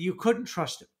 You couldn't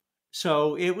trust him.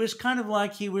 So it was kind of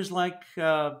like he was like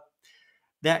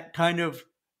that kind of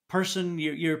person,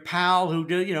 your pal who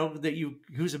did,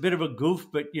 who's a bit of a goof,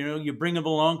 but you bring him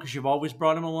along because you've always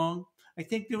brought him along. I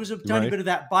think there was a tiny bit of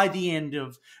that by the end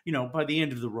of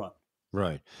the run.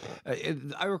 Right.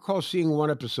 I recall seeing one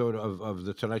episode of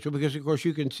the Tonight Show, because of course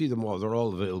you can see them all. They're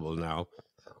all available now,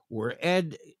 where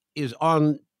Ed is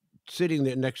sitting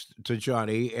there next to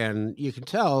Johnny, and you can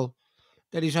tell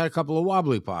that he's had a couple of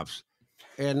wobbly pops.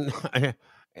 And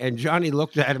and Johnny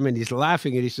looked at him and he's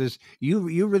laughing and he says,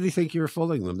 "You really think you're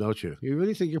fooling them, don't you? You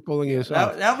really think you're pulling this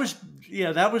off?"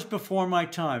 That was before my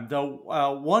time.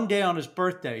 Though one day on his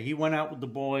birthday, he went out with the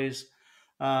boys,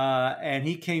 and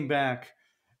he came back,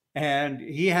 and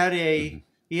he had a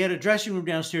dressing room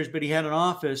downstairs, but he had an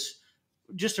office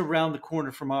just around the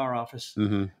corner from our office,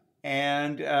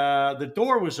 and the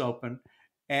door was open,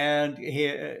 and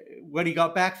when he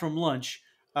got back from lunch.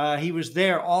 He was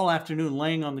there all afternoon,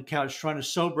 laying on the couch, trying to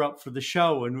sober up for the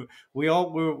show, and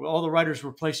all the writers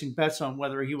were placing bets on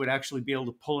whether he would actually be able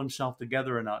to pull himself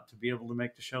together or not to be able to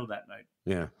make the show that night.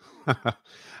 Yeah,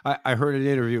 I heard an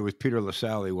interview with Peter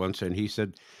LaSalle once, and he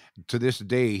said, to this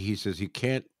day, he says he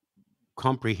can't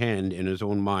comprehend in his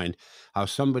own mind how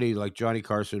somebody like Johnny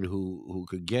Carson, who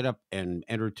could get up and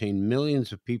entertain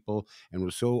millions of people and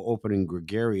was so open and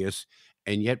gregarious,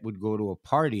 and yet would go to a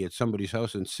party at somebody's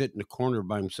house and sit in a corner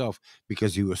by himself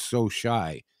because he was so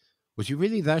shy. Was he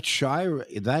really that shy, or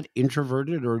that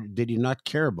introverted, or did he not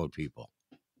care about people?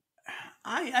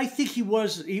 I think he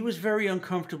was very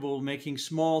uncomfortable making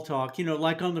small talk,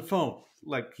 like on the phone.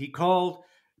 Like he called,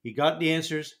 he got the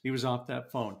answers, he was off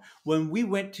that phone. When we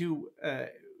went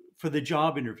for the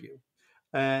job interview,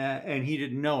 and he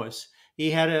didn't know us,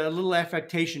 he had a little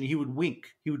affectation. He would wink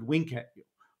at you.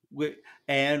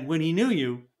 And when he knew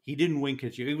you, he didn't wink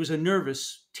at you. It was a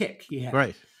nervous tick he had.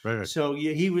 Right. So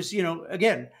he was,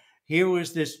 again, here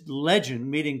was this legend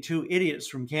meeting two idiots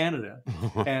from Canada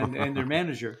and their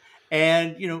manager.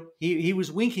 And, he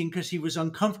was winking because he was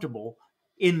uncomfortable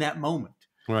in that moment.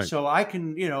 Right. So I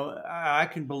can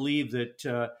believe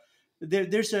that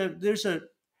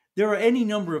there are any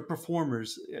number of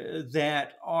performers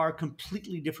that are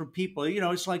completely different people.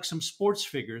 It's like some sports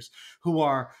figures who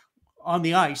are on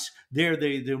the ice. They're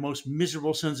the most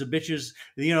miserable sons of bitches.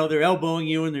 They're elbowing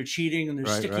you and they're cheating and they're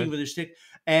sticking with their stick.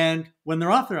 And when they're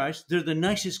off their ice, they're the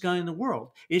nicest guy in the world.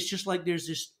 It's just like there's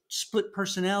this split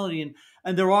personality,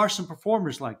 and there are some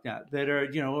performers like that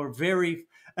are very.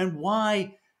 And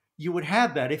why you would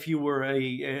have that if you were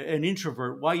an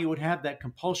introvert? Why you would have that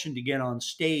compulsion to get on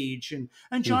stage? And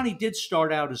Johnny did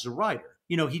start out as a writer.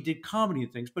 He did comedy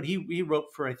and things, but he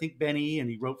wrote for, I think, Benny, and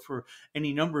he wrote for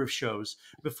any number of shows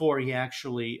before he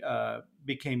actually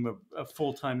became a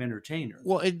full-time entertainer.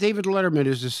 Well, David Letterman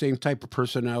is the same type of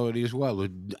personality as well.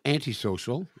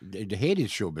 Antisocial,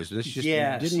 hated show business, just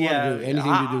didn't want to do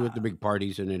anything to do with the big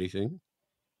parties and anything.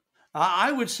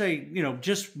 I would say,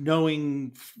 just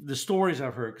knowing the stories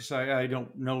I've heard, because I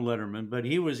don't know Letterman, but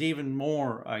he was even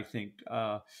more, I think,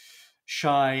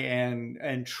 shy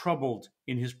and troubled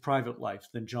in his private life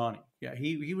than Johnny. Yeah,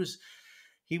 he was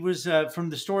from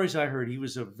the stories I heard, he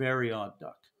was a very odd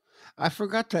duck. I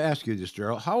forgot to ask you this,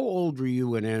 Darrell. How old were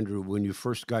you and Andrew when you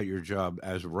first got your job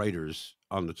as writers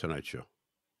on The Tonight Show?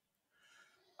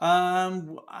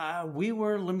 We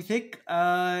were, let me think,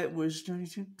 it was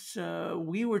 26,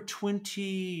 we were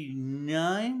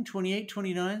 29, 28,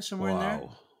 29, somewhere in there.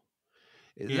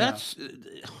 Yeah. That's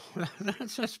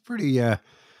pretty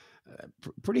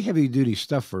pretty heavy duty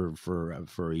stuff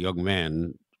for a young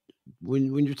man.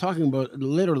 When you're talking about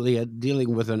literally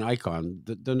dealing with an icon,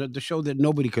 the show that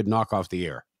nobody could knock off the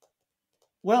air.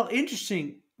 Well,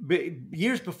 interesting.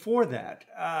 Years before that,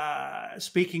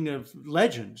 speaking of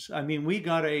legends, I mean, we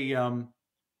got a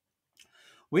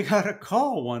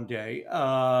call one day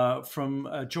from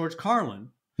George Carlin,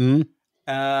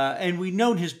 and we'd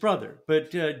known his brother,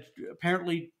 but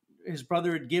apparently his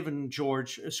brother had given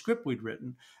George a script we'd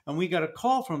written, and we got a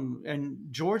call and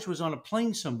George was on a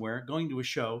plane somewhere going to a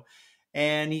show,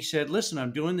 and he said, "Listen,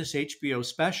 I'm doing this HBO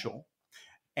special,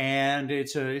 and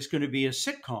it's going to be a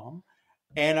sitcom,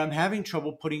 and I'm having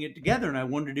trouble putting it together, and I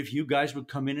wondered if you guys would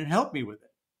come in and help me with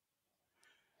it."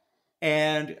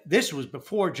 And this was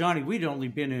before Johnny. We'd only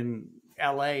been in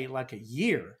LA like a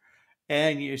year,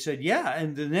 and you said, "Yeah."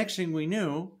 And the next thing we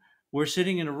knew, we're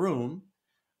sitting in a room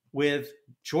with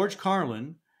George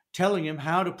Carlin telling him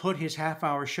how to put his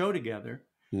half-hour show together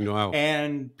Wow.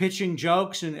 and pitching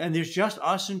jokes, and there's just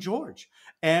us and George.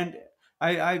 And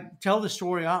I tell the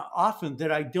story often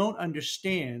that I don't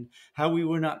understand how we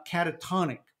were not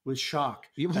catatonic with shock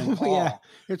and awe Yeah,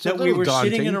 it's a that we little were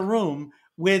sitting in daunting. a room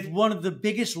with one of the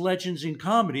biggest legends in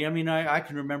comedy. I mean, I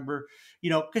can remember,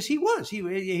 because he,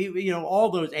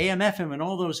 all those AM/FM and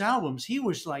all those albums, he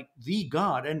was like the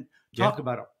god. And Yeah. talk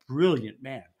about a brilliant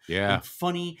man Yeah. and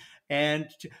funny. And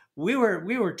we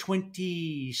were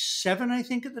 27, I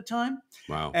think, at the time.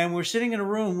 Wow. And we're sitting in a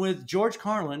room with George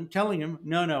Carlin telling him,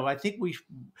 no, I think we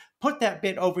put that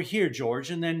bit over here,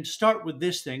 George, and then start with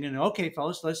this thing. And okay,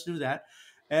 fellas, let's do that.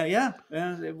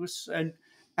 It was. And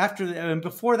and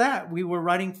before that, we were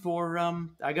writing for,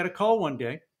 I got a call one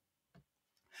day.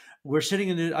 We're sitting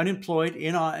in the unemployed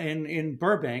in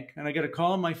Burbank, and I got a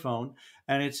call on my phone,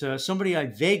 and it's somebody I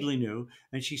vaguely knew.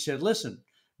 And she said, listen,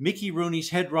 Mickey Rooney's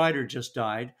head writer just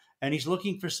died, and he's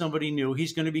looking for somebody new.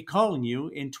 He's going to be calling you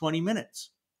in 20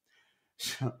 minutes.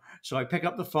 So I pick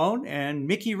up the phone, and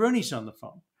Mickey Rooney's on the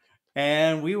phone.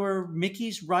 And we were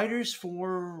Mickey's writers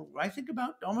for, I think,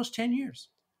 about almost 10 years.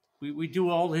 We do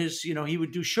all his, he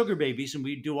would do Sugar Babies, and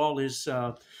we'd do all his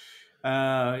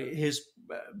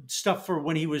stuff for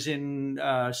when he was in,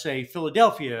 say,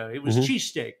 Philadelphia. It was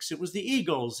cheesesteaks. It was the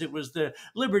Eagles. It was the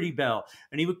Liberty Bell.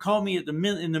 And he would call me in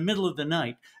the middle of the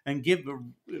night and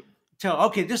tell,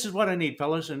 okay, this is what I need,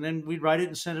 fellas. And then we'd write it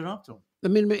and send it off to him. I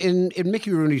mean, in Mickey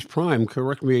Rooney's prime,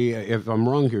 correct me if I'm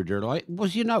wrong here, Darrell,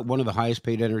 was he not one of the highest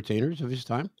paid entertainers of his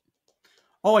time?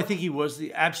 Oh, I think he was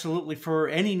absolutely for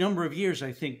any number of years.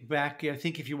 I think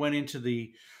if you went into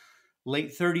the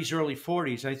late 30s, early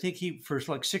 40s, I think for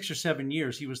like 6 or 7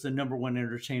 years, he was the number one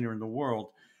entertainer in the world.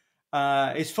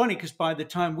 It's funny because by the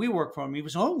time we worked for him, he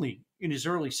was only in his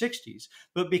early 60s.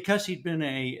 But because he'd been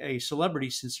a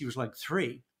celebrity since he was like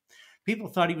 3, people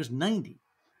thought he was 90.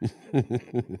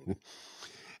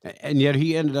 And yet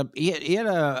he ended up he had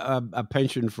a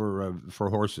penchant for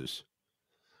horses,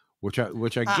 which I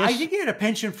guess I think he had a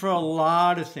penchant for a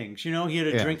lot of things. He had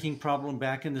a Yeah. drinking problem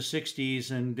back in the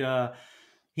 60s, and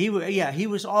he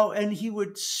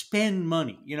would spend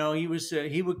money.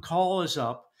 He would call us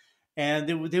up, and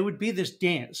there would be this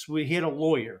dance. He had a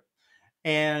lawyer,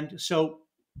 and so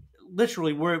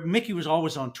literally, where Mickey was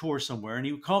always on tour somewhere, and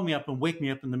he would call me up and wake me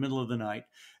up in the middle of the night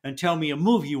and tell me a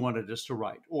movie he wanted us to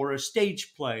write, or a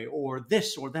stage play, or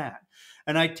this or that.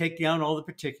 And I'd take down all the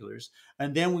particulars,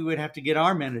 and then we would have to get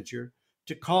our manager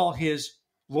to call his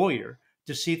lawyer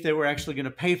to see if they were actually going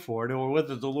to pay for it, or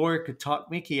whether the lawyer could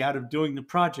talk Mickey out of doing the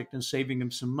project and saving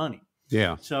him some money.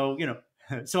 Yeah. So,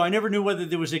 so I never knew whether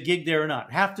there was a gig there or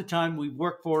not. Half the time we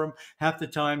worked for him, half the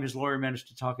time his lawyer managed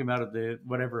to talk him out of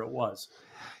whatever it was.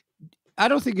 I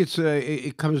don't think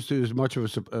it comes to as much of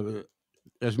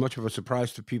a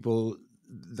surprise to people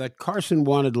that Carson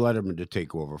wanted Letterman to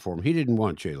take over for him. He didn't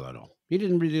want Jay Leno. He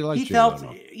didn't really like Jay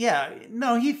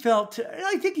Leno. He felt,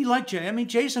 I think he liked Jay. I mean,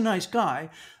 Jay's a nice guy,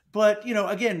 but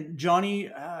again, Johnny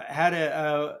had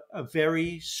a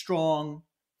very strong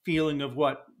feeling of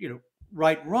what,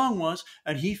 right and wrong was.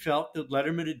 And he felt that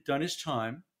Letterman had done his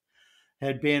time,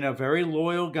 had been a very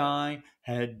loyal guy,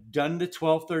 had done the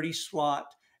 12:30 slot,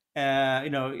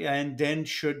 and then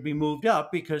should be moved up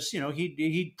because,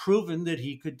 he'd proven that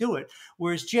he could do it.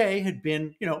 Whereas Jay had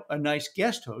been, a nice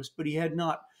guest host, but he had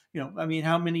not,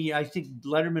 how many, I think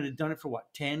Letterman had done it for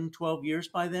 10, 12 years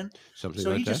by then. Something so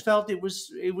like he that. just felt it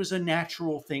was a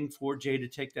natural thing for Jay to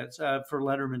take that, for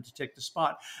Letterman to take the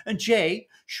spot. And Jay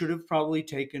should have probably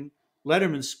taken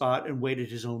Letterman's spot and waited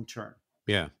his own turn.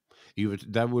 Yeah.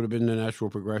 That would have been the natural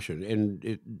progression.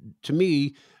 And to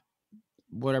me,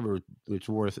 whatever it's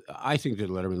worth, I think that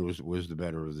Letterman was the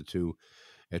better of the two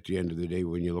at the end of the day.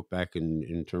 When you look back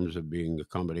in terms of being a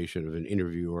combination of an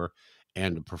interviewer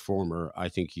and a performer, I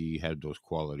think he had those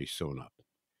qualities sewn up.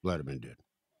 Letterman did.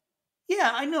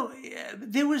 Yeah, I know.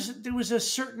 There was a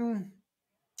certain,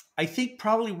 I think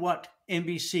probably what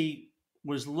NBC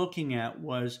was looking at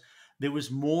was there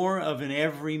was more of an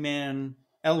everyman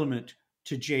element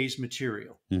to Jay's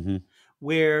material,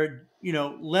 where,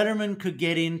 Letterman could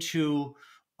get into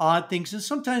odd things and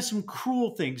sometimes some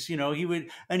cruel things. He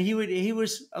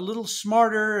was a little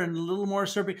smarter and a little more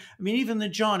acerbic. I mean, even the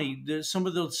Johnny, some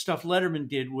of the stuff Letterman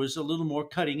did was a little more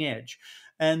cutting edge,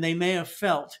 and they may have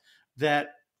felt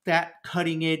that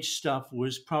cutting edge stuff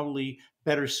was probably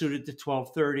better suited to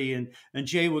 12:30, and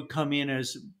Jay would come in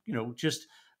as, just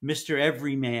Mr.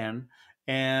 Everyman.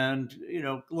 And,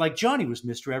 like Johnny was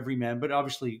Mr. Everyman, but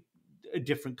obviously a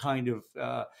different kind of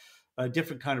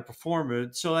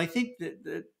performer. So I think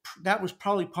that was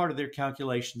probably part of their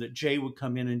calculation, that Jay would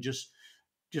come in and just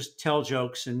just tell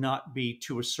jokes and not be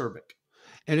too acerbic.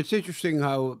 And it's interesting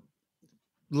how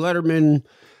Letterman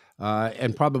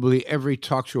and probably every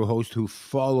talk show host who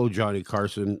followed Johnny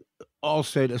Carson all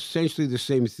said essentially the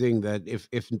same thing, that if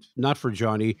not for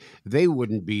Johnny, they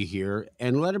wouldn't be here.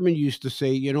 And Letterman used to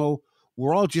say,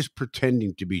 we're all just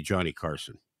pretending to be Johnny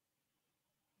Carson.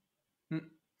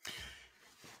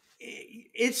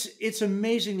 It's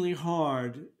amazingly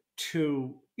hard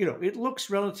to, it looks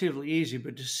relatively easy,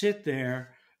 but to sit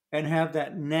there and have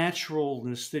that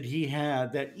naturalness that he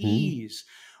had, that ease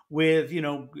with,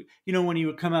 when he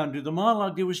would come out and do the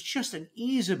monologue, there was just an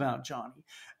ease about Johnny.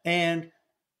 And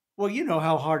well, you know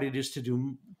how hard it is to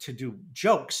do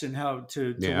jokes and how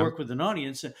to work with an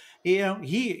audience. And,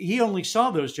 he only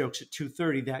saw those jokes at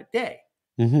 2:30 that day.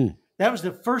 Mm-hmm. That was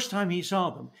the first time he saw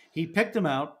them. He picked them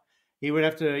out. He would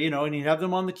have to, and he'd have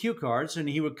them on the cue cards, and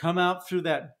he would come out through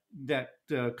that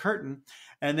curtain,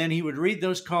 and then he would read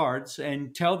those cards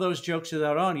and tell those jokes to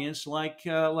that audience like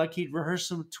he'd rehearsed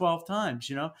them 12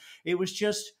 times. It was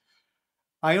just,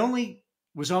 I only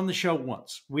was on the show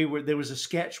once. There was a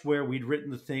sketch where we'd written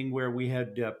the thing where we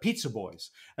had pizza boys,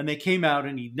 and they came out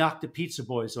and he knocked the pizza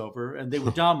boys over, and they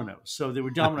were Domino's. So they were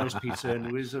Domino's pizza, and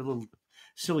it was a little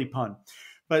silly pun.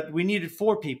 But we needed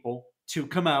 4 people to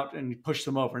come out and push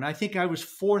them over. And I think I was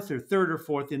 4th or 3rd or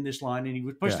 4th in this line, and he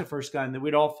would push the first guy, and then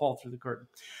we'd all fall through the curtain.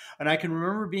 And I can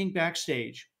remember being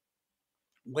backstage,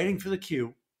 waiting for the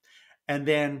cue, and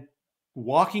then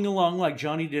walking along like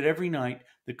Johnny did every night.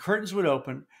 The curtains would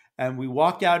open, and we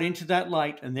walked out into that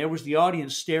light, and there was the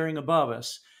audience staring above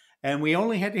us. And we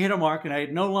only had to hit a mark, and I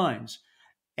had no lines.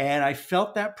 And I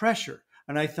felt that pressure.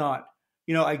 And I thought,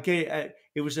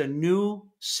 it was a new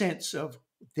sense of,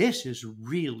 this is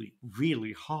really,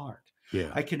 really hard. Yeah.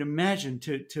 I can imagine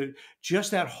to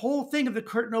just that whole thing of the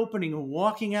curtain opening and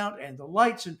walking out and the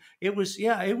lights. And it was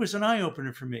an eye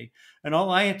opener for me. And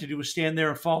all I had to do was stand there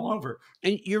and fall over.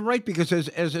 And you're right, because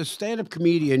as a stand-up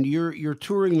comedian, you're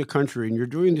touring the country and you're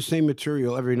doing the same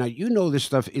material every night. You know this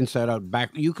stuff inside out, back.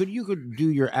 You could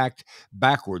do your act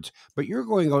backwards, but you're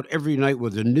going out every night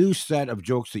with a new set of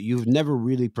jokes that you've never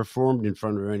really performed in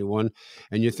front of anyone,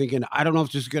 and you're thinking, I don't know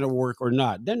if this is going to work or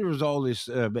not. Then there was all this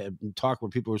talk where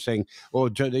people were saying, "Oh,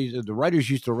 the writers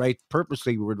used to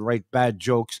purposely write bad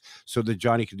jokes so that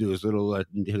Johnny could do his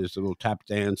little tap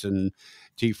dance and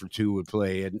T for Two would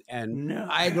play." And no,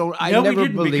 I we never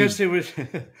didn't, believed because there was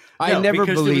I never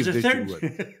believed that you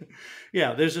would.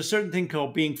 Yeah, there's a certain thing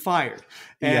called being fired,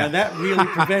 and that really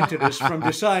prevented us from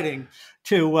deciding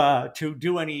to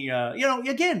do any.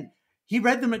 Again, he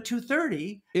read them at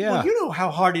 2:30. Yeah. Well, you know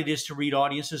how hard it is to read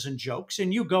audiences and jokes,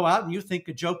 and you go out and you think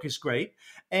a joke is great,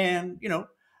 and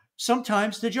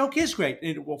sometimes the joke is great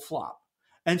and it will flop.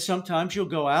 And sometimes you'll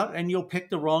go out and you'll pick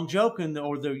the wrong joke,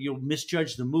 you'll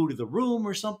misjudge the mood of the room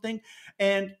or something.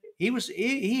 And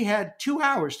he had 2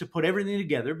 hours to put everything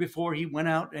together before he went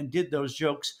out and did those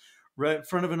jokes right in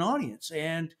front of an audience.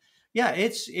 And yeah,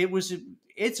 it's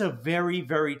a very,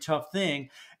 very tough thing.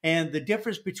 And the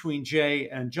difference between Jay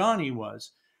and Johnny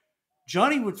was,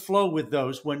 Johnny would flow with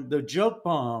those. When the joke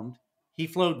bombed, he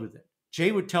flowed with it.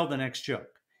 Jay would tell the next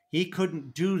joke. He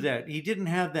couldn't do that. He didn't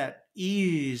have that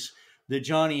ease that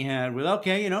Johnny had with,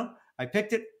 okay, I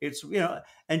picked it. It's,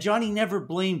 and Johnny never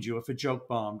blamed you if a joke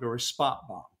bombed or a spot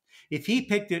bombed. If he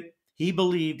picked it, he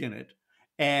believed in it.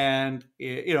 And,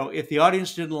 if the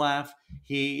audience didn't laugh,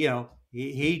 he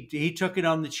took it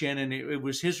on the chin, and it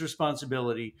was his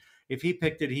responsibility. If he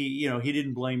picked it, he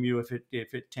didn't blame you if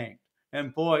it tanked.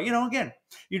 And boy, again,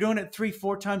 you're doing it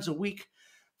 3-4 times a week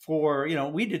for,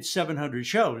 we did 700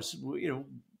 shows,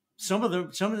 some of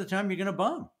the time you're going to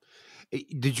bomb.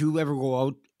 Did you ever go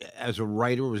out as a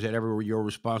writer? Was it ever your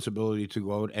responsibility to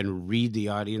go out and read the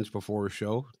audience before a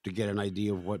show to get an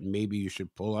idea of what maybe you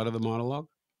should pull out of the monologue?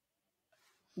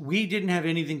 We didn't have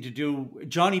anything to do.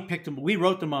 Johnny picked them. We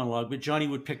wrote the monologue, but Johnny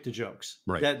would pick the jokes.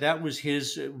 Right. That was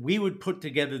his. We would put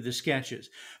together the sketches.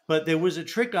 But there was a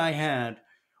trick I had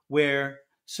where.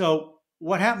 So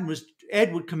what happened was,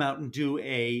 Ed would come out and do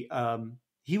a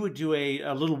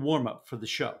little warm up for the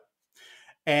show.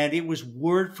 And it was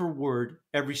word for word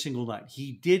every single night.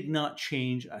 He did not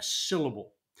change a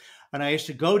syllable. And I used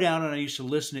to go down and I used to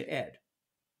listen to Ed.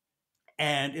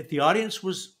 And if the audience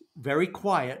was very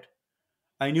quiet,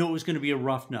 I knew it was going to be a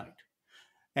rough night.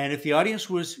 And if the audience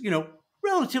was,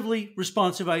 relatively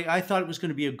responsive, I thought it was going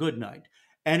to be a good night.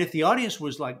 And if the audience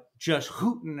was like just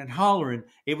hooting and hollering,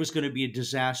 it was going to be a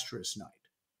disastrous night.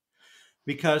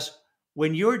 Because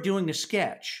when you're doing a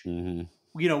sketch,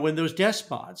 when those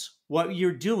despots, what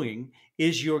you're doing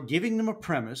is you're giving them a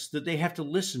premise that they have to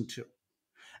listen to.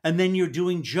 And then you're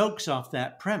doing jokes off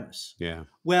that premise. Yeah.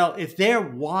 Well, if they're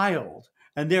wild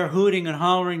and they're hooting and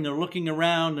hollering, they're looking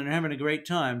around and having a great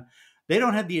time. They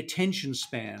don't have the attention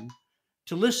span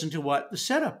to listen to what the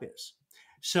setup is.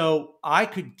 So I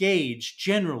could gauge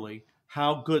generally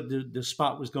how good the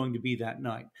spot was going to be that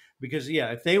night. Because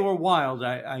if they were wild,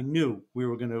 I knew we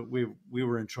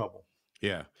were in trouble.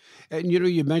 Yeah, and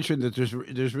you mentioned that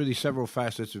there's really several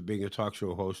facets of being a talk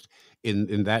show host.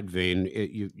 In that vein,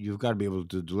 you've got to be able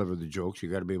to deliver the jokes, you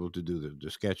got to be able to do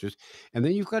the sketches, and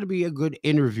then you've got to be a good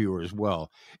interviewer as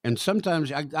well. And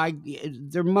sometimes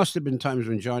there must have been times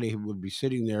when Johnny would be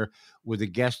sitting there with a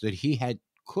guest that he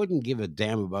couldn't give a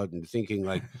damn about, and thinking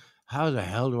like, how the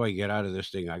hell do I get out of this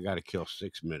thing? I got to kill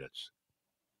 6 minutes.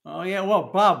 Oh yeah,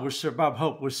 well, Bob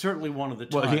Hope was certainly one of the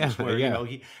times where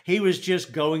he was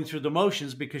just going through the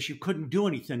motions because you couldn't do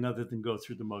anything other than go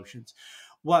through the motions.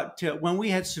 When we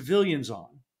had civilians on,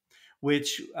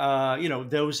 which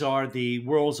those are the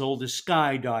world's oldest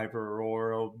skydiver,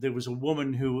 or there was a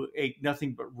woman who ate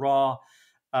nothing but raw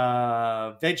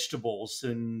vegetables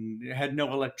and had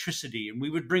no electricity, and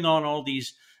we would bring on all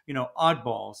these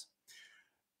oddballs.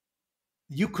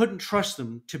 You couldn't trust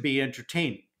them to be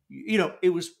entertaining.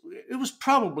 It was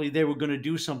probably they were going to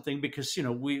do something because,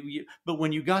 but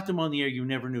when you got them on the air, you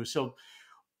never knew. So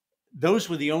those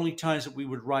were the only times that we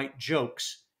would write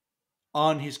jokes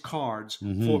on his cards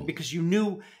because you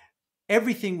knew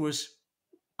everything was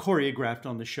choreographed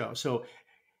on the show. So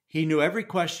he knew every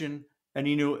question and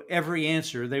he knew every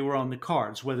answer. They were on the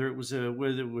cards, whether it was a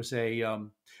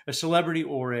celebrity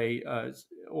or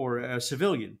a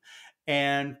civilian.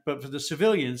 But for the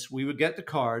civilians, we would get the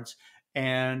cards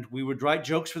and we would write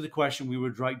jokes for the question. We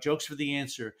would write jokes for the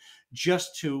answer,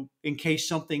 just in case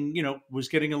something, was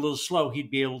getting a little slow,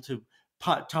 he'd be able to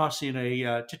toss in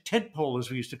a tent pole, as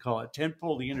we used to call it, tent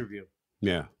pole the interview.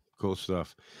 Yeah, cool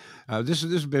stuff. This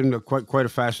has been quite a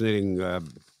fascinating,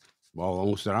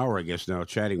 almost an hour, I guess now,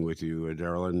 chatting with you,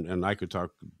 Darrell, and I could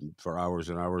talk for hours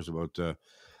and hours about the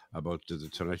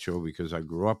Tonight Show, because I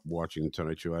grew up watching the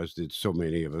Tonight Show, as did so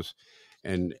many of us.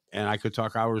 And I could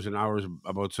talk hours and hours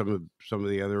about some of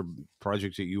the other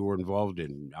projects that you were involved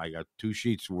in. I got 2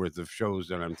 sheets worth of shows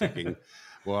that I'm thinking,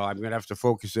 well, I'm going to have to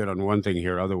focus in on one thing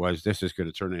here. Otherwise, this is going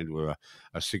to turn into a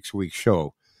 6-week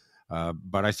show.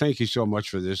 But I thank you so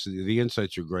much for this. The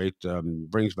insights are great.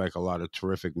 Brings back a lot of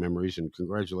terrific memories, and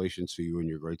congratulations to you and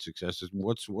your great successes.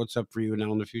 What's up for you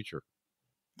now in the future?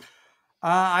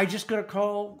 I just got a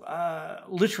call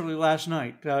literally last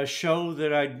night. A show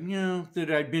that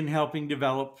I'd been helping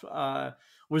develop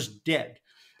was dead,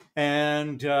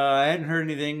 and I hadn't heard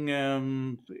anything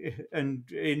in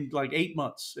like 8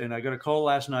 months. And I got a call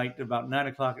last night about 9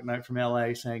 o'clock at night from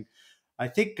LA saying, "I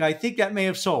think that may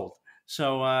have sold."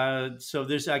 So I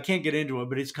can't get into it,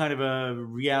 but it's kind of a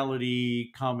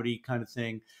reality comedy kind of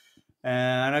thing,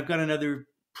 and I've got another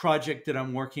project that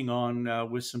I'm working on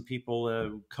with some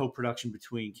people, co-production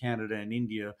between Canada and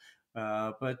India.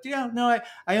 But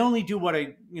I only do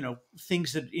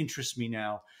things that interest me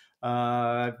now.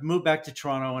 I've moved back to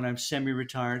Toronto and I'm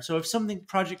semi-retired. So if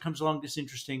project comes along that's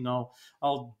interesting,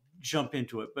 I'll jump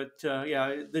into it. But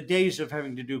the days of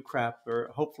having to do crap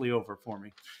are hopefully over for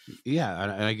me. Yeah,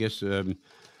 and I guess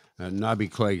Nobby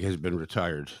Clegg has been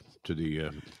retired to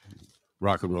the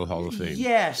Rock and Roll Hall of Fame.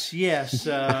 Yes.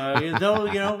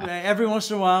 Though every once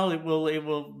in a while, it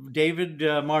will. David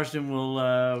Marsden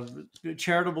will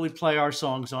charitably play our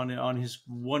songs on his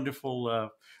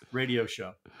wonderful radio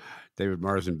show. David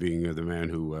Marsden being the man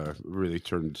who really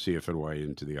turned CFNY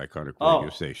into the iconic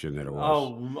radio station that it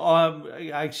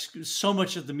was. So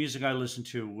much of the music I listened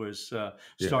to was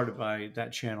started by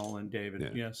that channel and David. Yeah.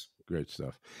 Yes, great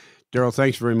stuff. Darrell,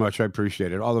 thanks very much. I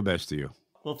appreciate it. All the best to you.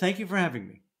 Well, thank you for having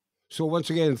me. So once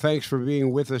again, thanks for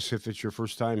being with us. If it's your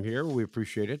first time here, we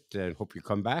appreciate it, and hope you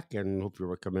come back, and hope you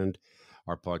recommend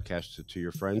our podcast to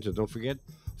your friends. And don't forget,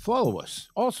 follow us.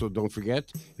 Also, don't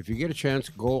forget, if you get a chance,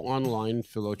 go online,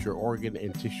 fill out your organ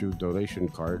and tissue donation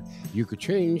card. You could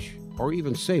change or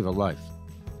even save a life.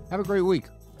 Have a great week.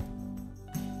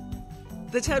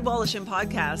 The Ted Wallacham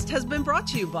Podcast has been brought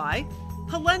to you by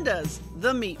Halenda's,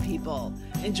 the meat people.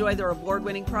 Enjoy their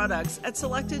award-winning products at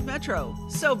selected Metro,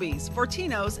 Sobeys,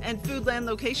 Fortino's, and Foodland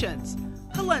locations.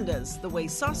 Halenda's, the way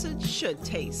sausage should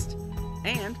taste.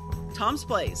 And Tom's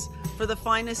Place. For the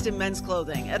finest in men's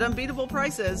clothing at unbeatable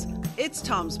prices, it's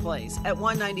Tom's Place at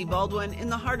 190 Baldwin in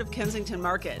the heart of Kensington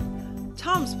Market.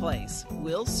 Tom's Place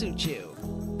will suit you.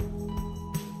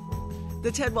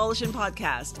 The Ted Wallacham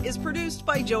Podcast is produced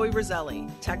by Joey Roselli.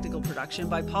 Technical production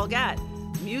by Paul Gatt.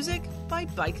 Music by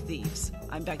Bike Thieves.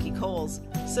 I'm Becky Coles.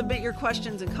 Submit your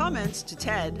questions and comments to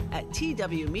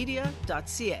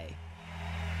ted@twmedia.ca.